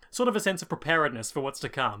future. sort of a sense of preparedness for what's to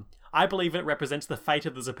come. I believe it represents the fate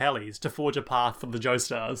of the Zeppelins to forge a path for the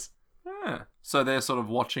Joestars. Yeah. So they're sort of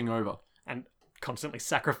watching over. And constantly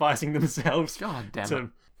sacrificing themselves. God damn to- it.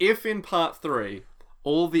 If in part 3,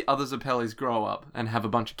 all the other Zeppelins grow up and have a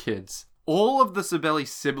bunch of kids, all of the Zeppeli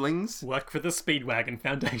siblings... Work for the Speedwagon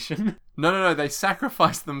Foundation. No, they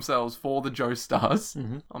sacrifice themselves for the Joestars.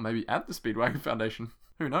 Mm-hmm. Or maybe at the Speedwagon Foundation.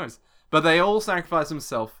 Who knows? But they all sacrifice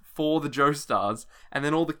themselves for the Joestars, and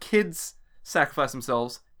then all the kids sacrifice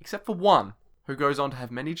themselves, except for one, who goes on to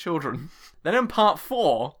have many children. Then in part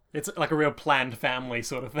 4... It's like a real planned family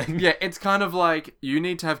sort of thing. Yeah, it's kind of like, you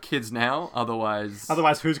need to have kids now, otherwise...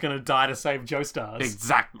 Otherwise, who's going to die to save Joestars?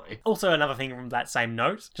 Exactly. Also, another thing from that same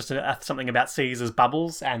note, just something about Caesar's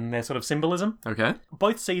bubbles and their sort of symbolism. Okay.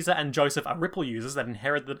 Both Caesar and Joseph are ripple users that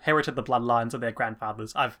inherited the bloodlines of their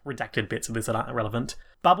grandfathers. I've redacted bits of this that aren't relevant.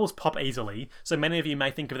 Bubbles pop easily, so many of you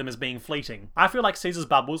may think of them as being fleeting. I feel like Caesar's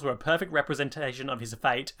bubbles were a perfect representation of his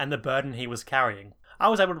fate and the burden he was carrying. I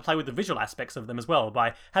was able to play with the visual aspects of them as well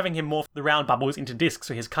by having him morph the round bubbles into discs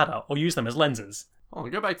for his cutter or use them as lenses. Oh,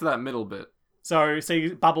 go back to that middle bit. So, see,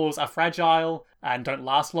 bubbles are fragile and don't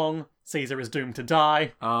last long. Caesar is doomed to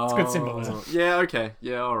die. It's good symbolism. Yeah, okay.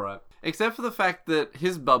 Yeah, alright. Except for the fact that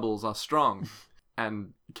his bubbles are strong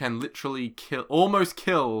and can literally almost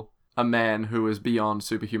kill a man who is beyond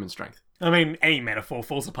superhuman strength. I mean, any metaphor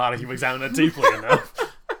falls apart if you examine it deeply enough.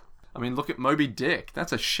 I mean, look at Moby Dick.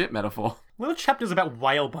 That's a shit metaphor. There were chapters about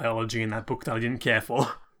whale biology in that book that I didn't care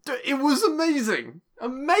for. Dude, it was amazing.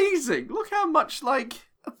 Amazing. Look how much,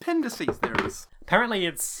 appendices there is. Apparently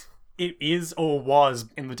it is or was,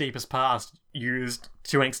 in the deepest past, used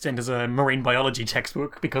to an extent as a marine biology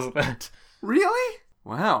textbook because of that. Really?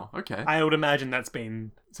 Wow, okay. I would imagine that's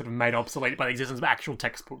been sort of made obsolete by the existence of actual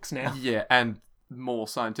textbooks now. Yeah, and more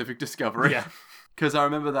scientific discovery. Yeah. Because I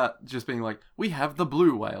remember that just being like, we have the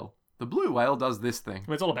blue whale. The blue whale does this thing.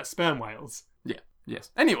 It's all about sperm whales. Yeah, yes.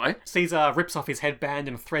 Anyway. Caesar rips off his headband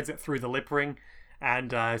and threads it through the lip ring.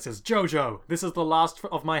 And it says, Jojo, this is the last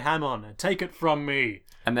of my Hammon. Take it from me.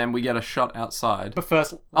 And then we get a shot outside. But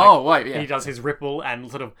first, yeah. He does his ripple and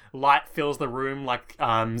sort of light fills the room like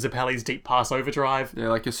Zeppeli's Deep Pass Overdrive. Yeah,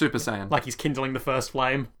 like a Super Saiyan. Like he's kindling the first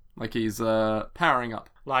flame. Like he's powering up.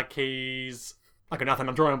 Like he's... I got nothing,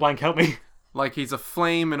 I'm drawing a blank, help me. Like he's a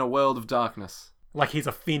flame in a world of darkness. Like he's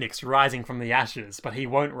a phoenix rising from the ashes, but he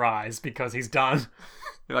won't rise because he's done.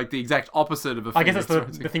 Like the exact opposite of a I phoenix. guess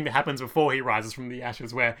that's the thing that happens before he rises from the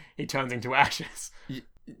ashes, where he turns into ashes.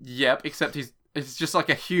 Yep, except it's just like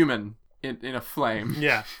a human in a flame.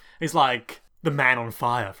 Yeah. He's like the man on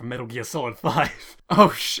fire from Metal Gear Solid 5.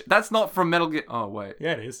 Oh, shit. That's not from Metal Gear... Oh, wait.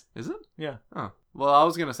 Yeah, it is. Is it? Yeah. Oh. Well, I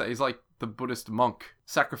was going to say, he's like the Buddhist monk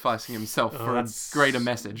sacrificing himself for a greater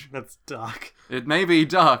message. That's dark. It may be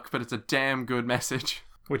dark, but it's a damn good message.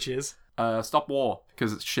 Which is? Stop war,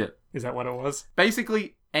 because it's shit. Is that what it was?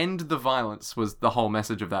 Basically, end the violence was the whole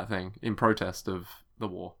message of that thing, in protest of the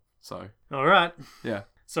war. So... Alright. Yeah.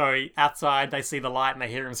 So, outside, they see the light and they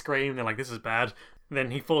hear him scream. They're like, this is bad.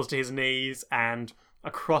 Then he falls to his knees and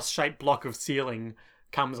a cross-shaped block of ceiling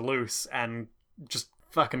comes loose and just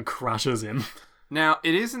fucking crushes him. Now,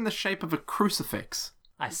 it is in the shape of a crucifix.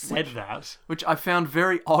 I said that. Which I found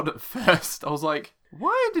very odd at first. I was like,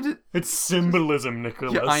 why did it... It's symbolism,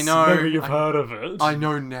 Nicholas. Yeah, I know. Maybe you've heard of it. I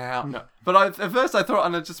know now. No. But at first I thought,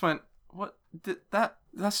 and I just went, what?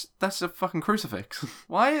 That's a fucking crucifix.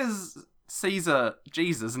 Why is Caesar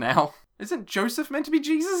Jesus now? Isn't Joseph meant to be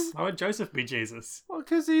Jesus? Why would Joseph be Jesus? Well,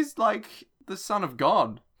 because he's like the son of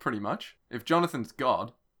God, pretty much. If Jonathan's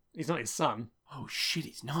God. He's not his son. Oh shit,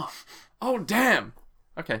 he's not. Oh damn.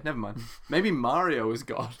 Okay, never mind. Maybe Mario is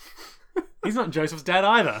God. He's not Joseph's dad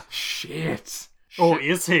either. Shit. Or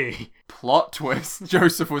is he? Plot twist.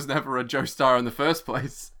 Joseph was never a Joestar in the first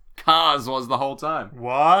place. Cars was the whole time.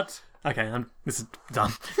 What? Okay, this is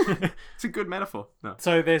done. It's a good metaphor. No.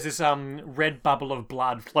 So there's this red bubble of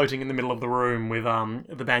blood floating in the middle of the room with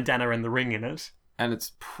the bandana and the ring in it. And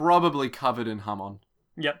it's probably covered in Hammon.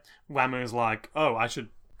 Yep. Whammer's like, oh, I should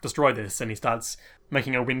destroy this. And he starts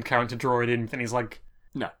making a wind current to draw it in. And he's like,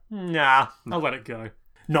 nah, I'll let it go.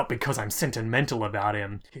 Not because I'm sentimental about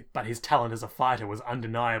him, but his talent as a fighter was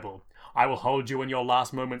undeniable. I will hold you in your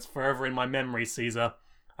last moments forever in my memory, Caesar.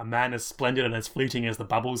 A man as splendid and as fleeting as the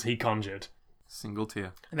bubbles he conjured. Single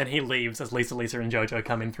tear. And then he leaves as Lisa and Jojo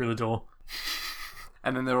come in through the door.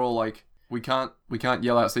 And then they're all like, we can't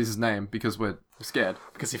yell out Caesar's name because we're scared.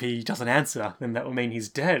 Because if he doesn't answer, then that will mean he's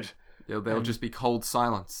dead. There'll just be cold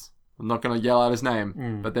silence. I'm not going to yell out his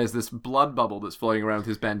name, but there's this blood bubble that's floating around with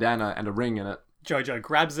his bandana and a ring in it. Jojo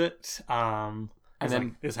grabs it, and then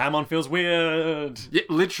like, this Hammon feels weird. Yeah,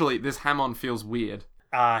 literally, this Hammon feels weird.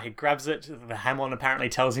 He grabs it. The Hamon apparently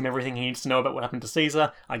tells him everything he needs to know about what happened to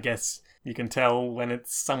Caesar. I guess you can tell when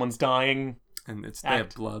it's someone's dying. And it's their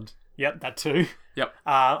blood. Yep, that too. Yep.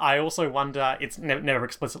 I also wonder, it's never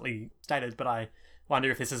explicitly stated, but I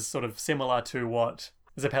wonder if this is sort of similar to what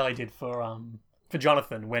Zappelli did for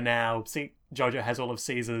Jonathan, where now Jojo has all of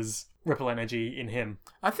Caesar's ripple energy in him.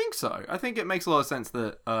 I think so. I think it makes a lot of sense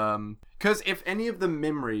that... Because if any of the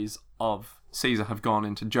memories of Caesar have gone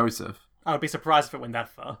into Joseph... I would be surprised if it went that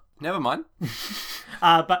far. Never mind.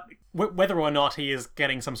 But whether or not he is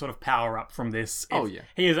getting some sort of power up from this...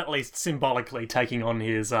 He is at least symbolically taking on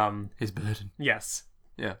his burden. Yes.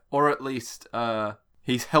 Yeah. Or at least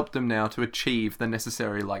he's helped him now to achieve the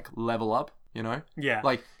necessary, level up, you know? Yeah.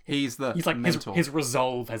 He's mentor. His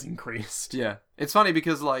resolve has increased. Yeah. It's funny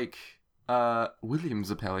because, William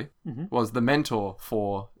Zappelli was the mentor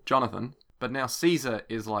for Jonathan, but now Caesar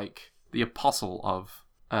is, the apostle of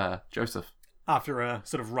Joseph. After a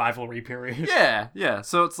sort of rivalry period. Yeah.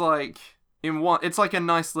 So it's it's like a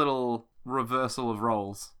nice little reversal of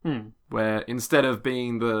roles, where instead of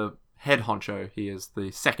being the head honcho, he is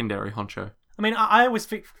the secondary honcho. I mean, I always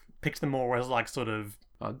picked them more as sort of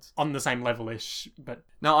Buds. On the same level-ish, but...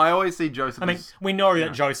 No, I always see Joseph we know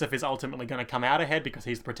that Joseph is ultimately going to come out ahead because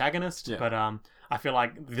he's the protagonist, but I feel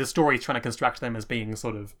like the story is trying to construct them as being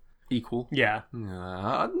sort of... equal. Yeah.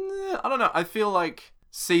 I don't know. I feel like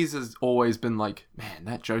Caesar's always been man,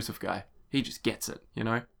 that Joseph guy, he just gets it, you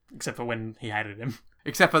know? Except for when he hated him.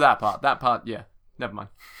 Except for that part. That part, yeah. Never mind.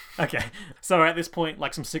 Okay. So at this point,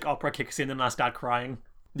 some sick opera kicks in and I start crying.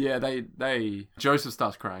 Yeah, Joseph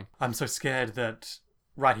starts crying. I'm so scared that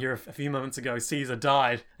right here a few moments ago, Caesar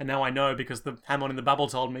died, and now I know because the Hamon in the bubble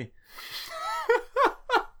told me.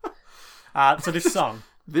 So this song...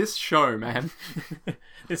 This show, man.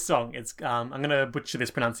 This song, it's I'm going to butcher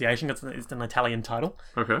this pronunciation, it's an Italian title.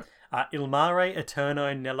 Okay. Il mare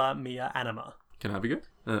eterno nella mia anima. Can I have a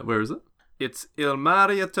go? Where is it? It's Il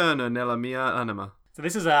mare eterno nella mia anima. So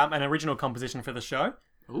this is an original composition for the show,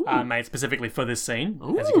 made specifically for this scene,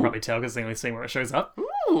 as you can probably tell because it's the only scene where it shows up.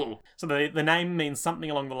 Ooh. So the name means something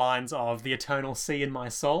along the lines of the eternal sea in my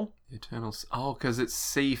soul. The eternal... Oh, because it's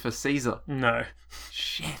C for Caesar. No.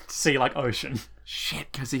 Shit. Sea like ocean.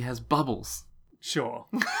 Shit, because he has bubbles. Sure.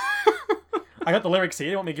 I got the lyrics here.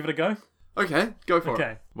 You want me to give it a go? Okay, go for it.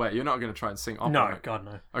 Okay. Wait, you're not going to try and sing opera? No, right? God,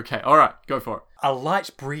 no. Okay, alright, go for it. A light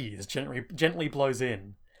breeze gently blows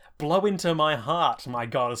in. Blow into my heart, my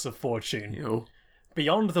goddess of fortune. Ew.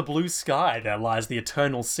 Beyond the blue sky there lies the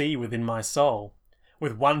eternal sea within my soul.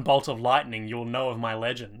 With one bolt of lightning you'll know of my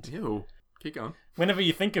legend. Ew. Keep going. Whenever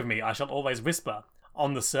you think of me, I shall always whisper,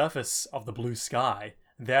 on the surface of the blue sky,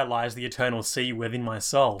 there lies the eternal sea within my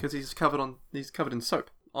soul. Because he's covered in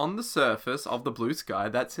soap. On the surface of the blue sky,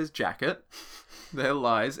 that's his jacket, there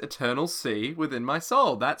lies eternal sea within my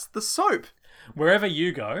soul. That's the soap. Wherever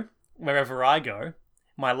you go, wherever I go,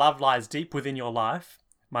 my love lies deep within your life.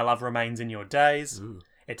 My love remains in your days. Ooh.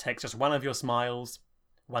 It takes just one of your smiles,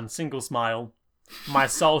 one single smile. My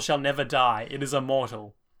soul shall never die. It is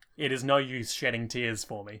immortal. It is no use shedding tears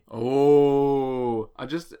for me. Oh,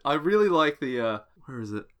 I really like the, where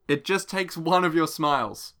is it? It just takes one of your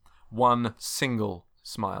smiles. One single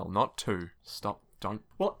smile, not two. Stop, don't.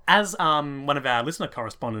 Well, as one of our listener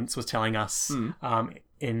correspondents was telling us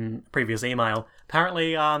in previous email,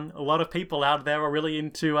 apparently a lot of people out there are really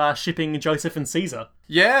into shipping Joseph and Caesar.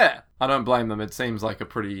 Yeah! I don't blame them. It seems like a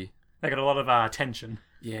pretty... They got a lot of tension.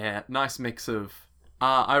 Yeah, nice mix of,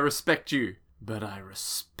 I respect you, but I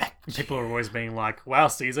respect you. People are always being like, wow,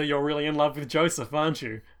 Caesar, you're really in love with Joseph, aren't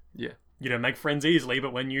you? Yeah. You don't make friends easily,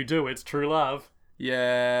 but when you do, it's true love.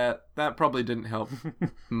 Yeah, that probably didn't help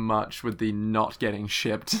much with the not getting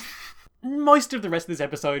shipped. Most of the rest of this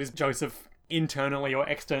episode is Joseph internally or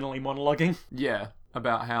externally monologuing. Yeah,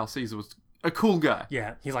 about how Caesar was a cool guy.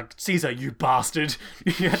 Yeah, he's like, Caesar, you bastard.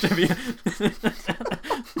 You had to be...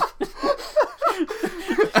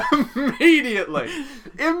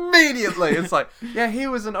 Immediately. It's like, yeah, he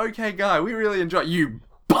was an okay guy. We really enjoyed... You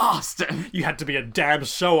bastard! You had to be a damn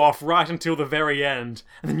show-off right until the very end.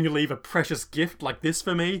 And then you leave a precious gift like this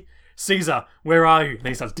for me? Caesar, where are you? And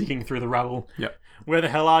then he starts digging through the rubble. Yep. Where the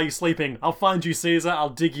hell are you sleeping? I'll find you, Caesar. I'll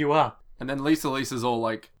dig you up. And then Lisa's all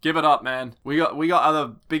like, give it up, man. We got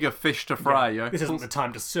other bigger fish to fry, yo. This isn't the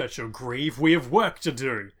time to search or grieve. We have work to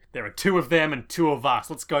do. There are two of them and two of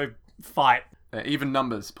us. Let's go fight. They're even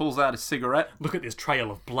numbers. Pulls out a cigarette. Look at this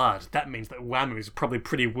trail of blood. That means that Wamu's probably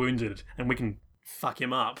pretty wounded and we can fuck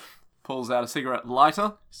him up. Pulls out a cigarette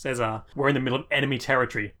lighter. Says, we're in the middle of enemy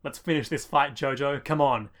territory. Let's finish this fight, Jojo. Come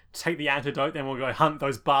on. Take the antidote, then we'll go hunt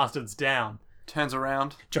those bastards down. turns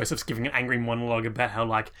around. Joseph's giving an angry monologue about how,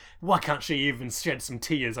 like, why can't she even shed some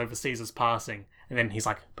tears over Caesar's passing? And then he's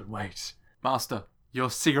like, but wait. Master, your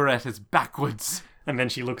cigarette is backwards. And then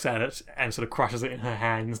she looks at it and sort of crushes it in her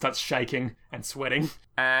hand and starts shaking and sweating.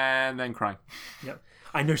 And then crying. Yep.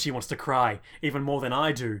 I know she wants to cry, even more than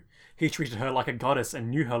I do. He treated her like a goddess and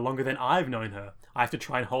knew her longer than I've known her. I have to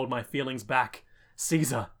try and hold my feelings back.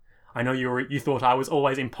 Caesar, I know you thought I was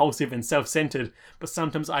always impulsive and self-centered, but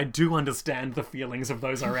sometimes I do understand the feelings of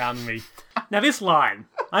those around me. Now this line,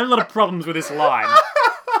 I have a lot of problems with this line.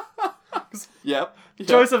 Yep.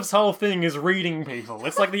 Joseph's whole thing is reading people.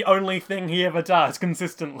 It's like the only thing he ever does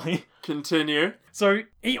consistently. Continue. So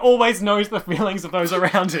he always knows the feelings of those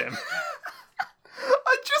around him.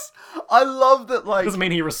 I love that, like... Doesn't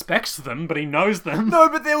mean he respects them, but he knows them. No,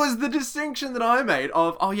 but there was the distinction that I made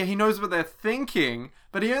of, oh yeah, he knows what they're thinking,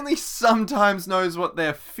 but he only sometimes knows what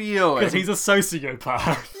they're feeling. Because he's a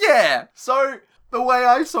sociopath. Yeah! So, the way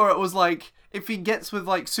I saw it was like, if he gets with,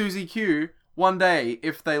 like, Susie Q, one day,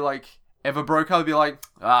 if they, like, ever broke up, he'd be like,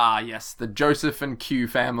 ah, yes, the Joseph and Q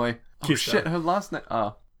family. Q Oh shit, her last name...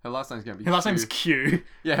 Oh. Her last name's going to be Her last Q. name's Q.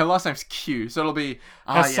 Yeah, her last name's Q, so it'll be...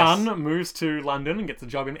 Her son moves to London and gets a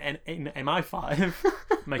job in MI5,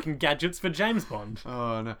 making gadgets for James Bond.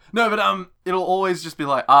 Oh, no. No, but it'll always just be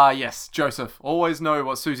like, ah, yes, Joseph. Always know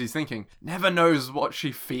what Susie's thinking. Never knows what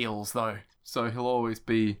she feels, though. So he'll always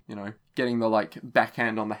be, you know, getting the, like,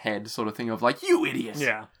 backhand on the head sort of thing of, like, you idiot!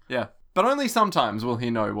 Yeah. Yeah. But only sometimes will he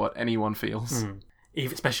know what anyone feels.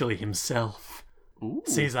 Especially himself. Ooh.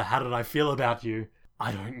 Caesar, how did I feel about you?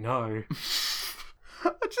 I don't know.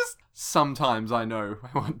 Sometimes I know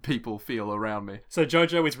what people feel around me. So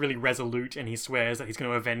Jojo is really resolute and he swears that he's going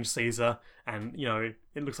to avenge Caesar. And, you know,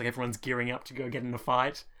 it looks like everyone's gearing up to go get in a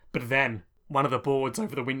fight. But then one of the boards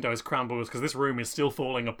over the windows crumbles because this room is still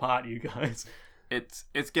falling apart, you guys.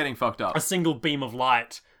 It's getting fucked up. A single beam of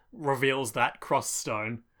light reveals that cross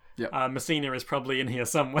stone. Yep. Messina is probably in here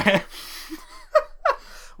somewhere.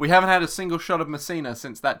 We haven't had a single shot of Messina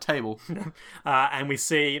since that table. And we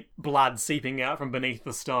see blood seeping out from beneath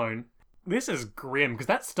the stone. This is grim, because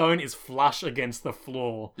that stone is flush against the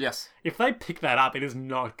floor. Yes. If they pick that up, it is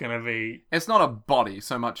not going to be... It's not a body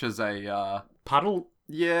so much as a... Puddle?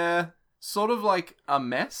 Yeah, sort of like a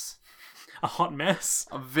mess. A hot mess?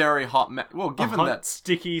 A very hot mess. Well, given a hot, that...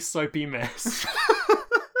 sticky, soapy mess.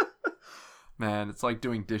 Man, it's like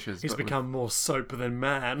doing dishes. He's become more soap than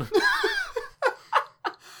man.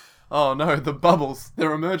 Oh no, the bubbles.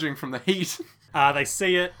 They're emerging from the heat. They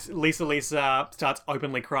see it. Lisa starts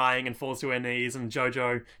openly crying and falls to her knees, and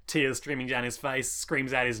Jojo, tears streaming down his face,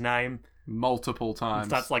 screams out his name. Multiple times.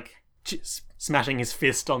 Starts, like, smashing his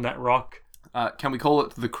fist on that rock. Can we call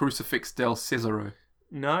it the Crucifix del Cesaro?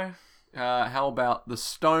 No. How about the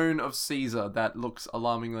Stone of Caesar that looks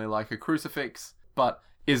alarmingly like a crucifix, but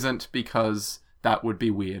isn't because... that would be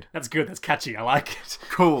weird. That's good. That's catchy. I like it.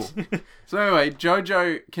 Cool. So anyway,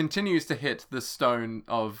 Jojo continues to hit the stone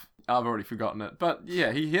of... I've already forgotten it. But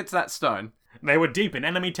yeah, he hits that stone. They were deep in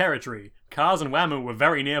enemy territory. Kaz and Wamuu were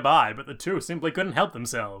very nearby, but the two simply couldn't help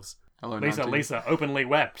themselves. Hello, Lisa openly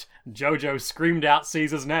wept. Jojo screamed out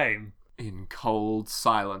Caesar's name. In cold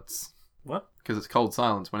silence. What? Because it's cold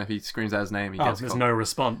silence. Whenever he screams out his name, he gets there's cold. no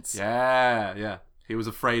response. Yeah. He was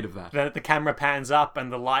afraid of that. The camera pans up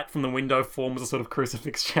and the light from the window forms a sort of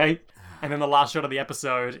crucifix shape. And then the last shot of the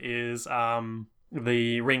episode is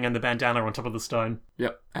the ring and the bandana on top of the stone.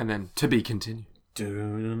 Yep. And then to be continued.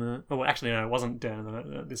 Oh, actually, no, it wasn't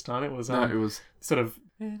this time. It was No, it was sort of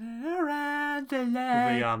around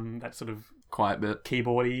the that sort of quiet bit.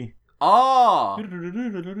 keyboardy. Oh!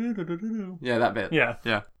 Yeah, that bit.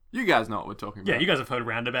 Yeah. You guys know what we're talking about. Yeah, you guys have heard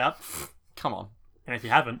Roundabout. Come on. And if you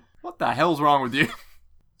haven't... What the hell's wrong with you?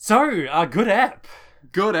 So, good app.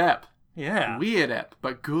 Good app. Yeah. Weird app,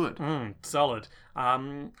 but good. Solid.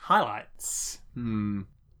 Highlights.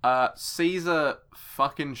 Caesar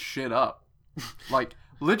fucking shit up. Like,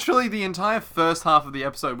 literally the entire first half of the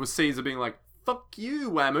episode was Caesar being like, fuck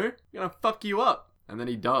you, Wamuu. I'm gonna fuck you up. And then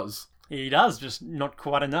he does. He does, just not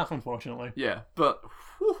quite enough, unfortunately. Yeah, but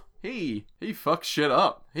he fucks shit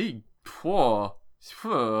up. He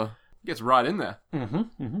gets right in there.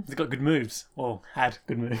 He's got good moves. Or had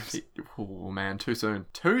good moves. Oh man, too soon.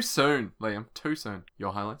 Too soon, Liam. Too soon.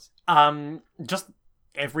 Your highlights? Just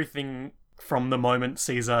everything from the moment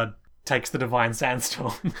Caesar takes the Divine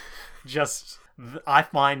Sandstorm. I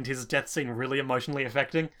find his death scene really emotionally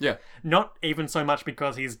affecting. Yeah. Not even so much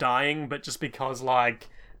because he's dying, but just because, like,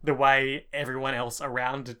 the way everyone else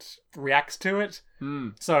around it reacts to it.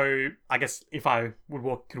 So, I guess if I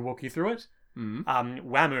could walk you through it.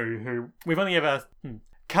 Wamuu, who we've only ever...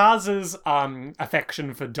 Kaz's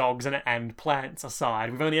affection for dogs and plants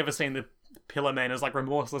aside, we've only ever seen the Pillar Men as like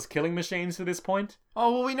remorseless killing machines to this point.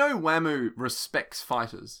 Oh, well, we know Wamuu respects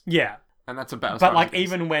fighters. Yeah. And that's about as But far like as it goes.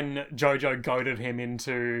 even when Jojo goaded him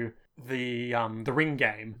into the ring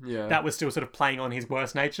game, Yeah. that was still sort of playing on his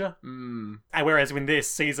worst nature. Mm. And whereas in this,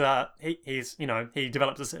 Caesar, he's he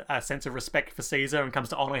develops a sense of respect for Caesar and comes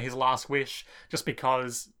to honor his last wish just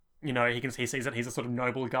because he sees that he's a sort of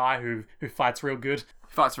noble guy who fights real good.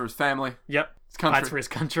 Fights for his family. Yep, His country. fights for his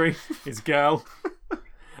country, his girl.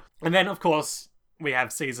 And then of course we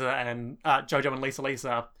have Caesar and Jojo and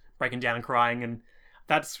Lisa breaking down and crying, and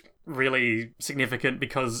that's really significant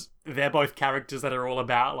because they're both characters that are all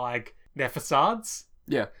about like their facades.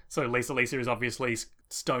 Yeah. So Lisa is obviously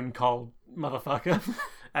stone cold motherfucker,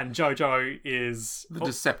 and Jojo is The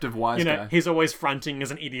deceptive wise guy. he's always fronting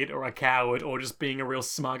as an idiot or a coward or just being a real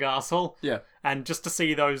smug asshole. Yeah. And just to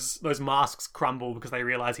see those masks crumble because they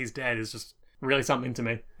realize he's dead is just really something to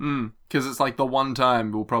me. Because it's like the one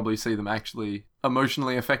time we'll probably see them actually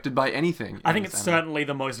emotionally affected by anything. I think it's certainly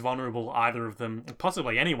the most vulnerable either of them,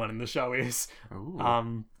 possibly anyone in the show is.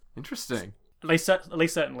 Ooh, interesting. At least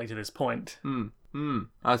certainly to this point.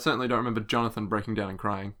 I certainly don't remember Jonathan breaking down and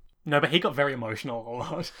crying. No, but he got very emotional a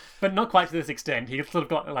lot. But not quite to this extent. He sort of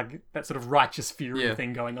got like that sort of righteous fury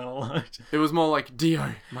thing going on a lot. It was more like,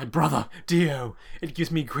 Dio, my brother. Dio, it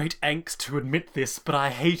gives me great angst to admit this, but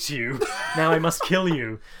I hate you. Now I must kill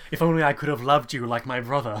you. If only I could have loved you like my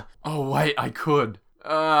brother. Oh, wait, I could.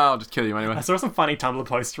 I'll just kill you anyway. I saw some funny Tumblr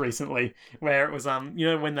posts recently where it was,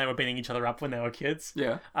 when they were beating each other up when they were kids.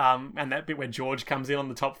 Yeah. And that bit where George comes in on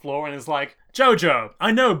the top floor and is like, Jojo,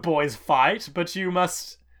 I know boys fight, but you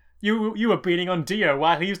were beating on Dio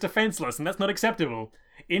while he was defenseless, and that's not acceptable.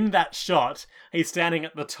 In that shot, he's standing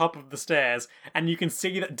at the top of the stairs, and you can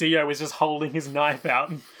see that Dio is just holding his knife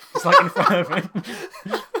out, just like in front of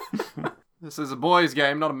him. This is a boy's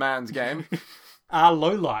game, not a man's game.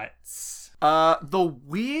 Lowlights. The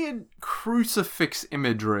weird crucifix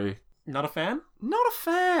imagery. Not a fan? Not a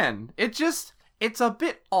fan. It's a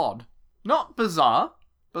bit odd. Not bizarre.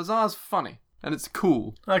 Bizarre's funny. And it's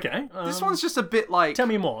cool. Okay. This one's just a bit like... Tell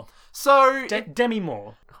me more. So... Demi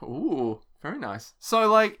more. Ooh, very nice.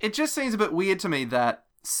 So, like, it just seems a bit weird to me that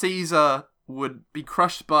Caesar would be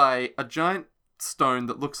crushed by a giant stone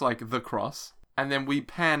that looks like the cross, and then we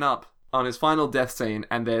pan up on his final death scene,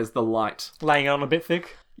 and there's the light. Laying it on a bit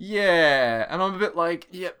thick. Yeah, and I'm a bit like,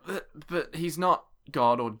 but he's not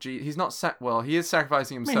God or he's not he is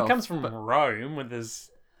sacrificing I himself. mean, he comes from Rome with his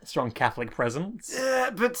strong Catholic presence. Yeah,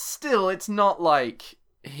 but still, it's not like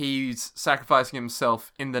he's sacrificing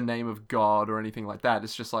himself in the name of God or anything like that.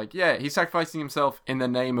 It's just like, yeah, he's sacrificing himself in the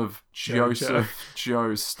name of Joseph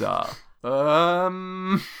Joestar.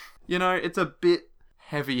 It's a bit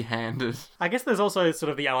heavy-handed. I guess there's also sort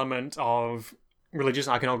of the element of religious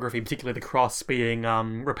iconography, particularly the cross, being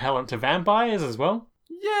repellent to vampires as well.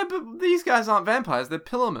 Yeah, but these guys aren't vampires, they're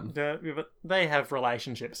pillarmen. They have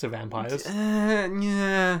relationships to vampires.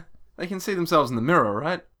 Yeah. They can see themselves in the mirror,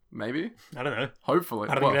 right? Maybe. I don't know. Hopefully.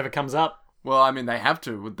 I don't think it ever comes up. Well, I mean, they have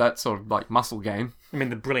to with that sort of, like, muscle game. I mean,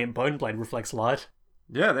 the brilliant bone blade reflects light.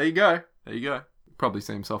 Yeah, there you go. Probably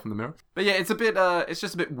see himself in the mirror. But yeah, it's a bit, it's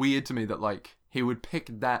just a bit weird to me that, like, he would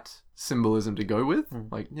pick that symbolism to go with.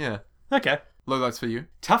 Like, yeah. Okay. Lowlights for you.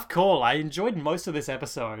 Tough call. I enjoyed most of this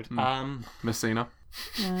episode. Messina.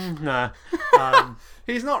 No.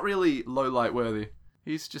 He's not really lowlight worthy.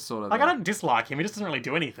 He's just sort of... Like, I don't dislike him. He just doesn't really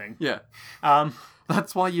do anything. Yeah.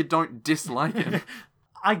 That's why you don't dislike him.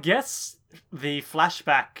 I guess the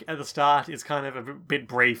flashback at the start is kind of a bit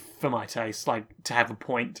brief for my taste, like, to have a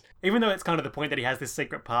point. Even though it's kind of the point that he has this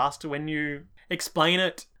secret past, when you explain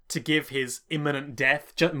it to give his imminent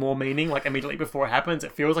death just more meaning, like, immediately before it happens,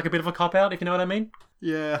 it feels like a bit of a cop-out, if you know what I mean.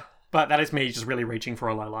 Yeah. But that is me just really reaching for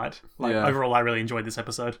a low light. Like, overall, I really enjoyed this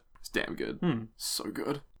episode. It's damn good. So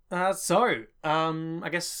good. I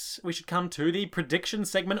guess we should come to the prediction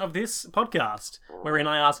segment of this podcast, wherein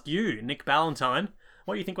I ask you, Nick Ballantyne,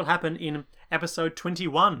 what you think will happen in episode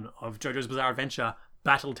 21 of JoJo's Bizarre Adventure,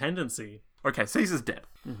 Battle Tendency. Okay, Caesar's dead.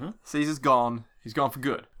 Caesar's gone. He's gone for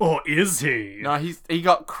good. Or is he? No, he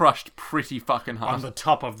got crushed pretty fucking hard.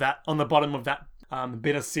 On the bottom of that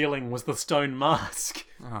bitter ceiling was the stone mask.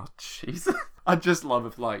 Oh, jeez. I just love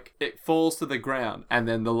it, like, it falls to the ground, and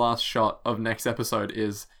then the last shot of next episode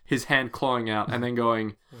is his hand clawing out, and then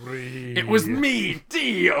going, "It was me,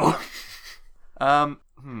 Dio!" I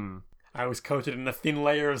was coated in a thin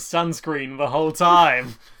layer of sunscreen the whole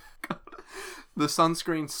time. The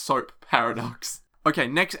sunscreen soap paradox. Okay,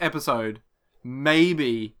 next episode,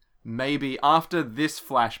 maybe maybe after this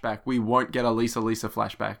flashback, we won't get a Lisa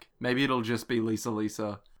flashback. Maybe it'll just be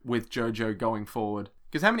Lisa with JoJo going forward.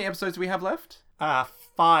 Because how many episodes do we have left?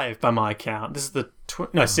 5 by my count. This is the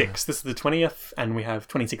 6. This is the 20th, and we have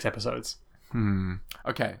 26 episodes.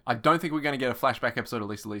 Okay, I don't think we're going to get a flashback episode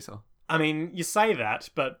of Lisa. I mean, you say that,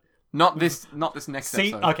 but Not this next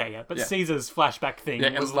episode. Okay, yeah, but Caesar's flashback thing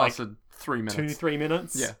It was like lasted 3 minutes. 2-3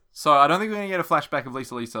 minutes. Yeah. So I don't think we're going to get a flashback of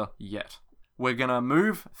Lisa yet. We're going to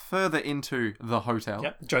move further into the hotel.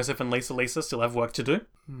 Yep. Joseph and Lisa still have work to do.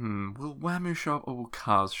 Will Wamuu show up or will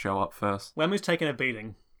Kaz show up first? Wamuu's taking a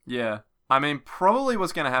beating. Yeah. I mean, probably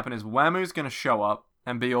what's going to happen is Wamuu's going to show up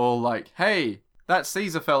and be all like, hey, that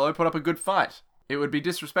Caesar fellow put up a good fight. It would be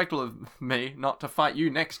disrespectful of me not to fight you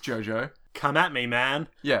next, JoJo. Come at me, man.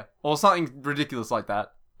 Yeah, or something ridiculous like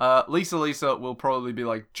that. Lisa will probably be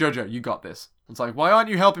like, JoJo, you got this. It's like, why aren't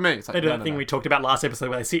you helping me? It's like, They do that thing we talked about last episode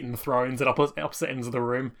where they sit in thrones at opposite ends of the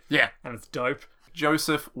room. Yeah. And it's dope.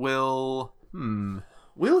 Joseph will...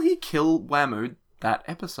 Will he kill Wamuu that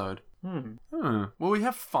episode? Well, we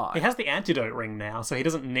have 5. He has the antidote ring now, so he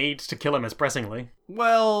doesn't need to kill him as pressingly.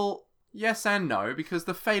 Well, yes and no, because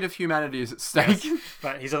the fate of humanity is at stake.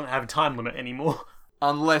 But he doesn't have a time limit anymore.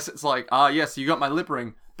 Unless it's like, yes, you got my lip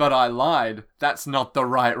ring, but I lied. That's not the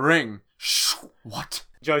right ring. Shh, what?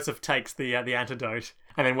 Joseph takes the antidote,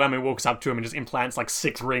 and then Wamuu walks up to him and just implants like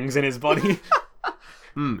 6 rings in his body.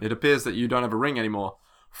 It appears that you don't have a ring anymore.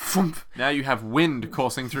 Now you have wind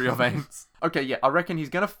coursing through your veins. Okay, yeah, I reckon he's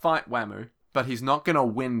going to fight Wamuu, but he's not going to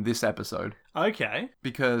win this episode. Okay.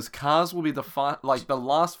 Because Kaz will be the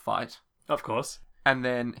last fight. Of course. And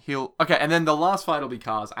then and then the last fight will be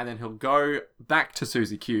Kaz, and then he'll go back to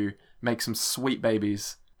Suzy Q, make some sweet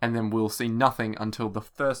babies, and then we'll see nothing until the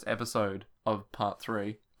first episode of part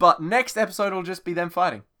 3. But next episode will just be them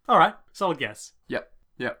fighting. Alright, solid guess. Yep.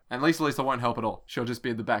 And Lisa won't help at all. She'll just be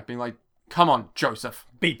at the back being like, come on, Joseph.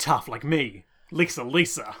 Be tough like me.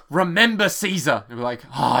 Lisa. Remember Caesar. And we're like,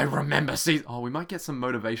 I remember Caesar. Oh, we might get some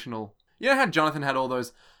motivational... You know how Jonathan had all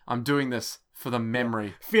those, I'm doing this for the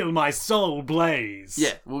memory. Feel my soul blaze.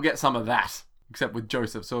 Yeah, we'll get some of that. Except with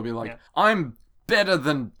Joseph. So it'll be like, I'm better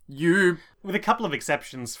than you. With a couple of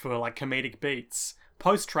exceptions for like comedic beats.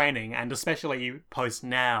 Post-training, and especially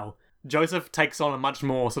post-now, Joseph takes on a much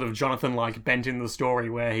more sort of Jonathan-like bent in the story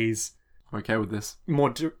where he's... I'm okay with this.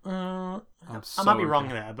 More... I might be wrong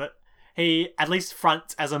there, but he at least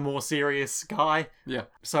fronts as a more serious guy. Yeah.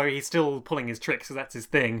 So he's still pulling his tricks, so that's his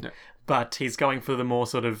thing. Yeah. But he's going for the more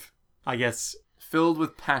sort of, I guess... Filled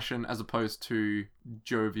with passion as opposed to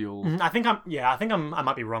jovial. I think I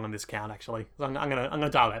might be wrong on this count, actually. I'm gonna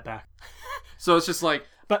dial that back. So it's just like...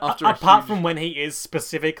 But apart from when he is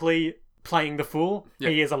specifically playing the fool,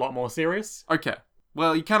 he is a lot more serious. Okay.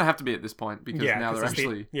 Well, you kind of have to be at this point, because now they're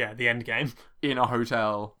actually... the end game. In a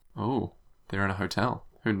hotel. Oh, they're in a hotel.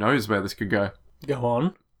 Who knows where this could go? Go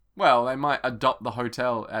on. Well, they might adopt the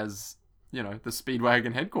hotel as, the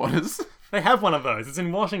Speedwagon headquarters. They have one of those. It's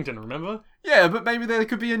in Washington, remember? Yeah, but maybe there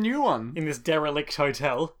could be a new one. In this derelict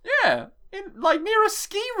hotel. Yeah, near a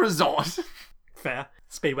ski resort. Fair.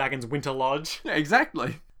 Speedwagon's Winter Lodge. Yeah,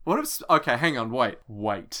 exactly. What if... Okay, hang on, wait.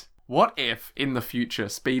 What if, in the future,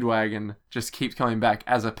 Speedwagon just keeps coming back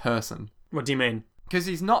as a person? What do you mean? Because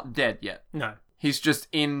he's not dead yet. No. He's just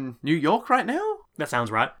in New York right now? That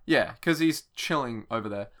sounds right. Yeah, because he's chilling over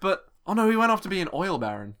there. But, oh no, he went off to be an oil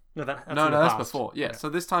baron. No, that's that's before. Yeah, so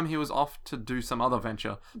this time he was off to do some other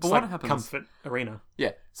venture. But it's what like happens... Comfort Arena.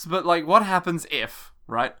 Yeah, but what happens if,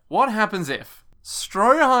 right? What happens if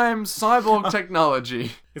Stroheim's cyborg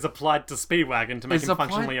technology is applied to Speedwagon to make him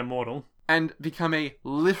functionally immortal. And become a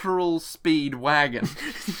literal speed wagon.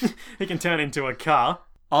 He can turn into a car.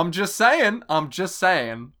 I'm just saying.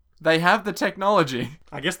 They have the technology.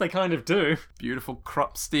 I guess they kind of do. Beautiful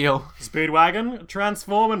crop steel. Speedwagon,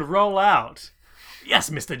 transform and roll out. Yes,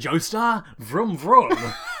 Mr. Joestar. Vroom vroom.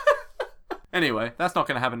 Anyway, that's not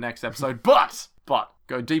going to happen next episode. But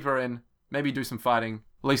go deeper in. Maybe do some fighting.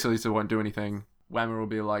 Lisa won't do anything. Wamuu will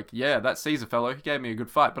be like, yeah, that Caesar fellow, he gave me a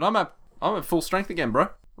good fight. But I'm at full strength again, bro.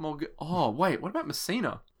 I'm all good. Oh, wait, what about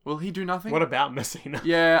Messina? Will he do nothing? What about Messina?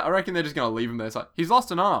 Yeah, I reckon they're just going to leave him there. It's like, he's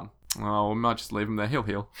lost an arm. Oh, we might just leave him there. He'll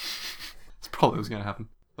heal. That's probably what's going to happen.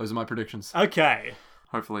 Those are my predictions. Okay.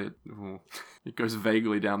 Hopefully it goes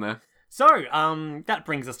vaguely down there. So, that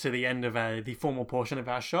brings us to the end of the formal portion of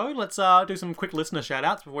our show. Let's do some quick listener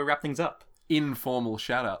shout-outs before we wrap things up. Informal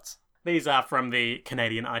shout-outs. These are from the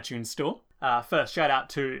Canadian iTunes store. First, shout-out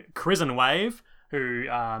to Crisenwave, who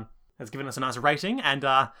has given us a nice rating and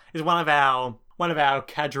is one of one of our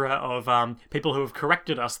cadre of people who have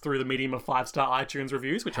corrected us through the medium of 5-star iTunes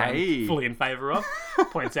reviews, which Hey. I'm fully in favour of,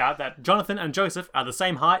 points out that Jonathan and Joseph are the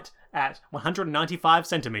same height at 195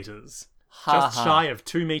 centimetres. Just shy of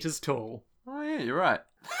 2 metres tall. Oh, yeah, you're right.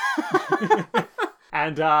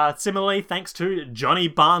 And similarly, thanks to Johnny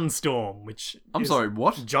Barnstorm, which I'm is sorry,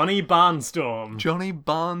 what? Johnny Barnstorm. Johnny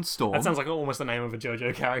Barnstorm? That sounds like almost the name of a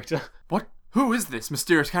JoJo character. What? Who is this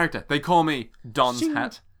mysterious character? They call me Don's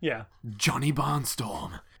Hat. Yeah. Johnny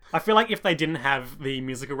Barnstorm. I feel like if they didn't have the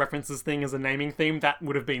musical references thing as a naming theme, that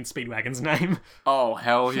would have been Speedwagon's name. Oh,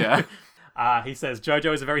 hell yeah. He says,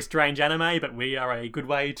 JoJo is a very strange anime, but we are a good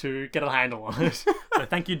way to get a handle on it. So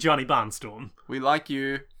thank you, Johnny Barnstorm. We like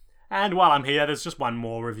you. And while I'm here, there's just one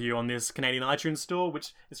more review on this Canadian iTunes store,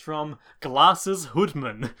 which is from Glasses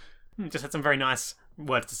Hoodman. Just had some very nice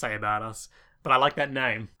words to say about us, but I like that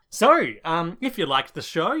name. So, if you liked the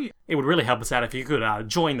show, it would really help us out if you could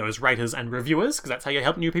join those raters and reviewers, because that's how you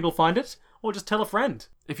help new people find it, or just tell a friend.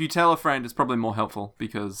 If you tell a friend, it's probably more helpful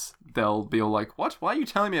because they'll be all like, what? Why are you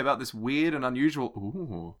telling me about this weird and unusual...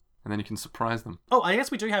 Ooh. And then you can surprise them. Oh, I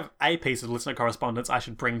guess we do have a piece of listener correspondence I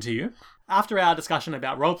should bring to you. After our discussion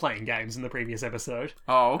about role-playing games in the previous episode,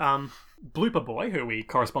 Oh. Blooper Boy, who we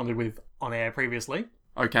corresponded with on air previously,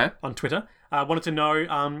 Okay. on Twitter, wanted to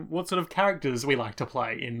know what sort of characters we like to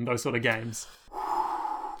play in those sort of games.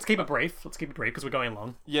 Let's keep it brief because we're going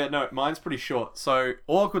along. Yeah, no, mine's pretty short. So,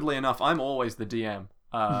 awkwardly enough, I'm always the DM.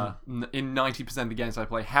 In 90% of the games I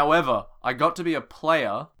play. However, I got to be a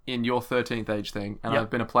player in your 13th Age thing, and Yep. I've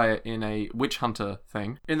been a player in a Witch Hunter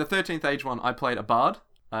thing. In the 13th Age one, I played a bard.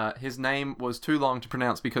 His name was too long to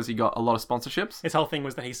pronounce because he got a lot of sponsorships. His whole thing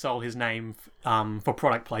was that he sold his name for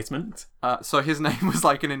product placement. So his name was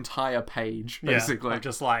like an entire page, basically, Yeah, of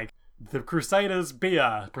just like, the Crusaders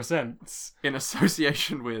Beer presents. in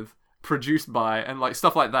association with, produced by, and like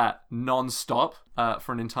stuff like that, non-stop,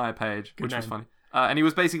 for an entire page, which was name. funny. And he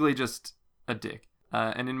was basically just a dick.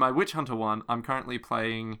 And in my Witch Hunter one, I'm currently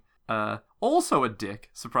playing also a dick,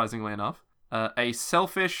 surprisingly enough. A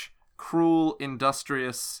selfish, cruel,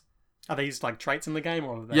 industrious... Are these like traits in the game,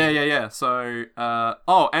 or are they... Yeah. So,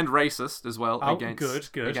 and racist as well Oh,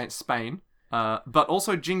 against good. against Spain. But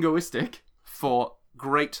also jingoistic for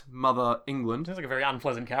Great Mother England. Sounds like a very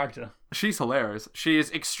unpleasant character. She's hilarious. She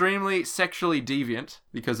is extremely sexually deviant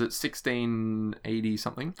because it's 1680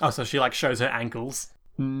 something. Oh, so she like shows her ankles.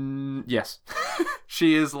 Yes.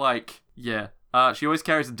 She is like, yeah. She always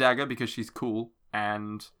carries a dagger because she's cool.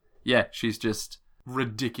 And yeah, she's just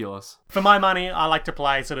ridiculous. For my money, I like to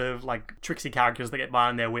play sort of like tricksy characters that get by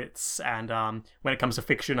on their wits, and when it comes to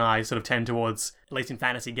fiction, I sort of tend towards, at least in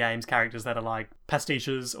fantasy games, characters that are like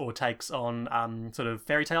pastiches or takes on sort of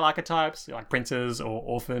fairy tale archetypes, like princes or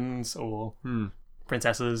orphans or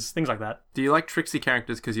princesses, things like that. Do you like tricksy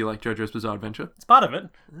characters because you like JoJo's Bizarre Adventure? It's part of it.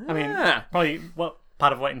 I mean, Yeah. probably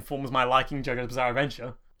part of what informs my liking JoJo's Bizarre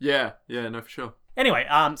Adventure. Yeah, no, for sure. Anyway,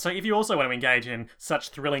 so if you also want to engage in such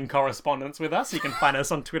thrilling correspondence with us, you can find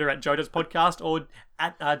us on Twitter at JoJo's Podcast or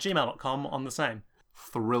at gmail.com on the same.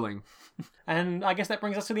 Thrilling. And I guess that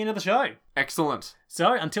brings us to the end of the show. Excellent.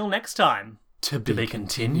 So, until next time, To to be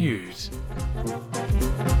continued.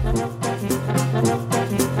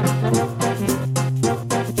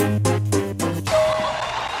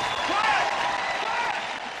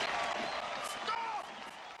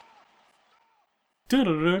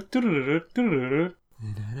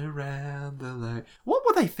 Around the lake. What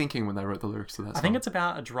were they thinking when they wrote the lyrics to that song? I think it's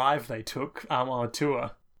about a drive they took on a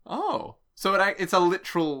tour. Oh. So it's a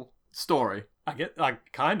literal story. I get,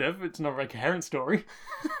 like, kind of. It's not a very coherent story.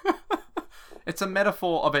 It's a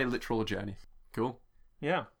metaphor of a literal journey. Cool. Yeah.